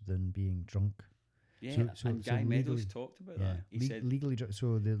worse than being drunk. Yeah, and Guy Meadows talked about that. He said legally,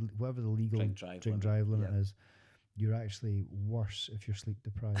 whatever the legal drink drive limit is, you're actually worse if you're sleep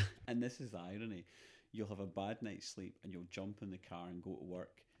deprived. And this is the irony. You'll have a bad night's sleep and you'll jump in the car and go to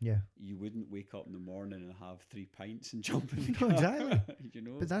work. Yeah. You wouldn't wake up in the morning and have 3 pints and jump in the car. Exactly. You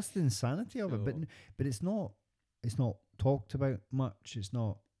know? But that's the insanity of it. But it's not talked about much. It's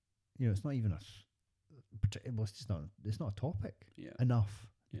not, it's not even it's not a topic enough.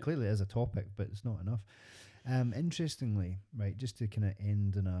 Yeah. Clearly it is a topic, but it's not enough. Interestingly, right, just to kind of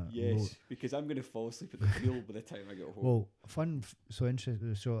end in a because I'm going to fall asleep at the wheel by the time I get home. Well,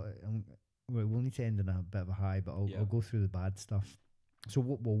 interesting. So we'll need to end in a bit of a high, but I'll go through the bad stuff. So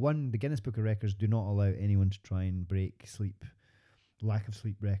one, the Guinness Book of Records do not allow anyone to try and break lack of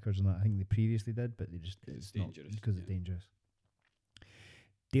sleep records, and that I think they previously did, but it's dangerous because it's dangerous.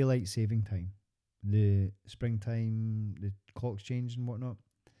 Daylight saving time, the springtime, the clocks change and whatnot.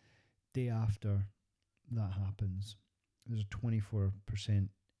 Day after that happens, there's a 24%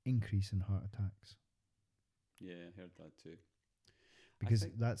 increase in heart attacks. Yeah, I heard that too. Because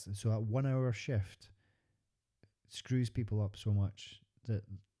that 1 hour shift screws people up so much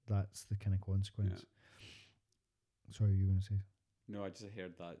that's the kind of consequence. Yeah. Sorry, you were going to say? No, I just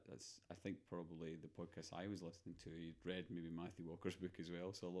heard that. That's, I think, probably the podcast I was listening to. You'd read maybe Matthew Walker's book as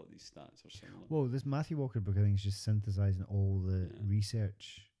well, so a lot of these stats are similar. Well, this Matthew Walker book, I think, is just synthesizing all the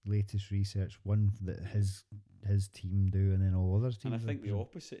latest research, one that his team do, and then all other teams. And I think the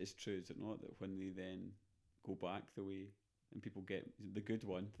opposite is true, is it not? That when they then go back the way, and people get the good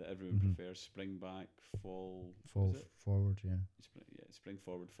one that everyone prefers, spring back, fall forward, yeah. Spring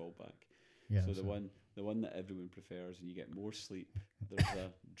forward, fall back. Yeah. So the one that everyone prefers, and you get more sleep. There's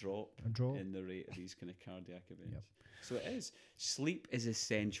a drop in the rate of these kind of cardiac events. Yep. So it is. Sleep is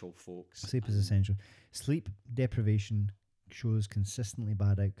essential, folks. Sleep is essential. Sleep deprivation shows consistently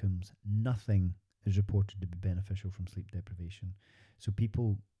bad outcomes. Nothing is reported to be beneficial from sleep deprivation. So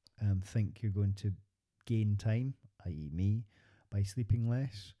people think you're going to gain time, i.e. me, by sleeping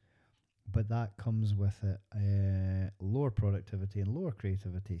less. But that comes with it lower productivity and lower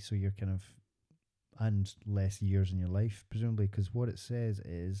creativity. So you're kind of, and less years in your life, presumably, because what it says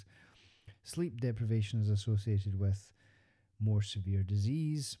is sleep deprivation is associated with more severe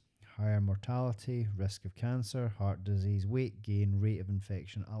disease, higher mortality, risk of cancer, heart disease, weight gain, rate of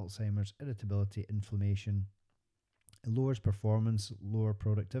infection, Alzheimer's, irritability, inflammation. It lowers performance, lower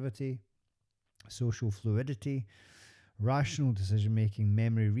productivity, social fluidity, rational decision making,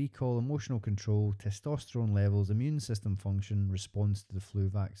 memory recall, emotional control, testosterone levels, immune system function, response to the flu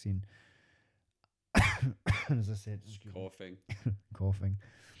vaccine. As I said, coughing,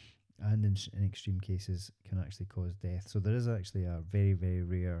 and in extreme cases can actually cause death. So there is actually a very, very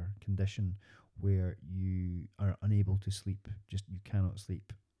rare condition where you are unable to sleep, just you cannot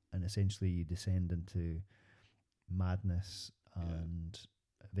sleep, and essentially you descend into madness and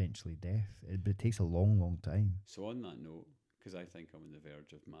eventually death. But it takes a long, long time. So on that note, because I think I'm on the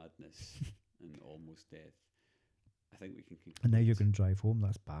verge of madness and almost death, I think we can conclude. And now you're going to drive home.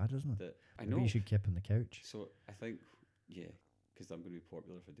 That's bad, isn't it? I know. Maybe you should keep on the couch. So I think, because I'm going to be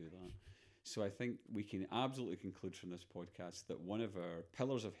popular if I do that. So I think we can absolutely conclude from this podcast that one of our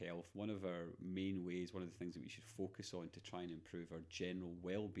pillars of health, one of our main ways, one of the things that we should focus on to try and improve our general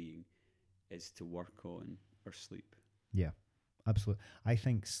well-being is to work on our sleep. Yeah, absolutely. I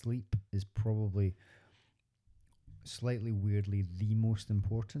think sleep is probably slightly weirdly the most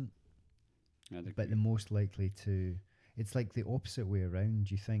important, but the most likely to. It's like the opposite way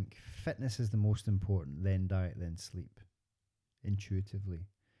around. You think fitness is the most important, then diet, then sleep, intuitively.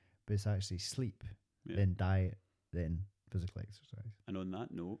 But it's actually sleep, then diet, then physical exercise. And on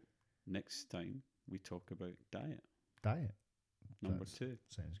that note, next time we talk about diet. Diet. Number 2.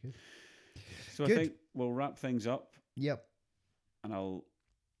 Sounds good. So I think we'll wrap things up. Yep. And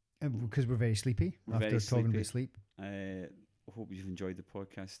because we're very sleepy after talking about sleep. I hope you've enjoyed the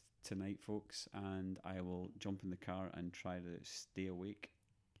podcast tonight, folks, and I will jump in the car and try to stay awake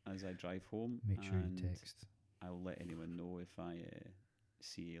as I drive home. Make sure you text. I'll let anyone know if I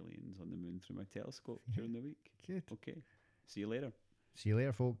see aliens on the moon through my telescope during the week. Good. Okay. See you later. See you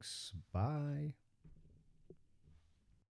later, folks. Bye.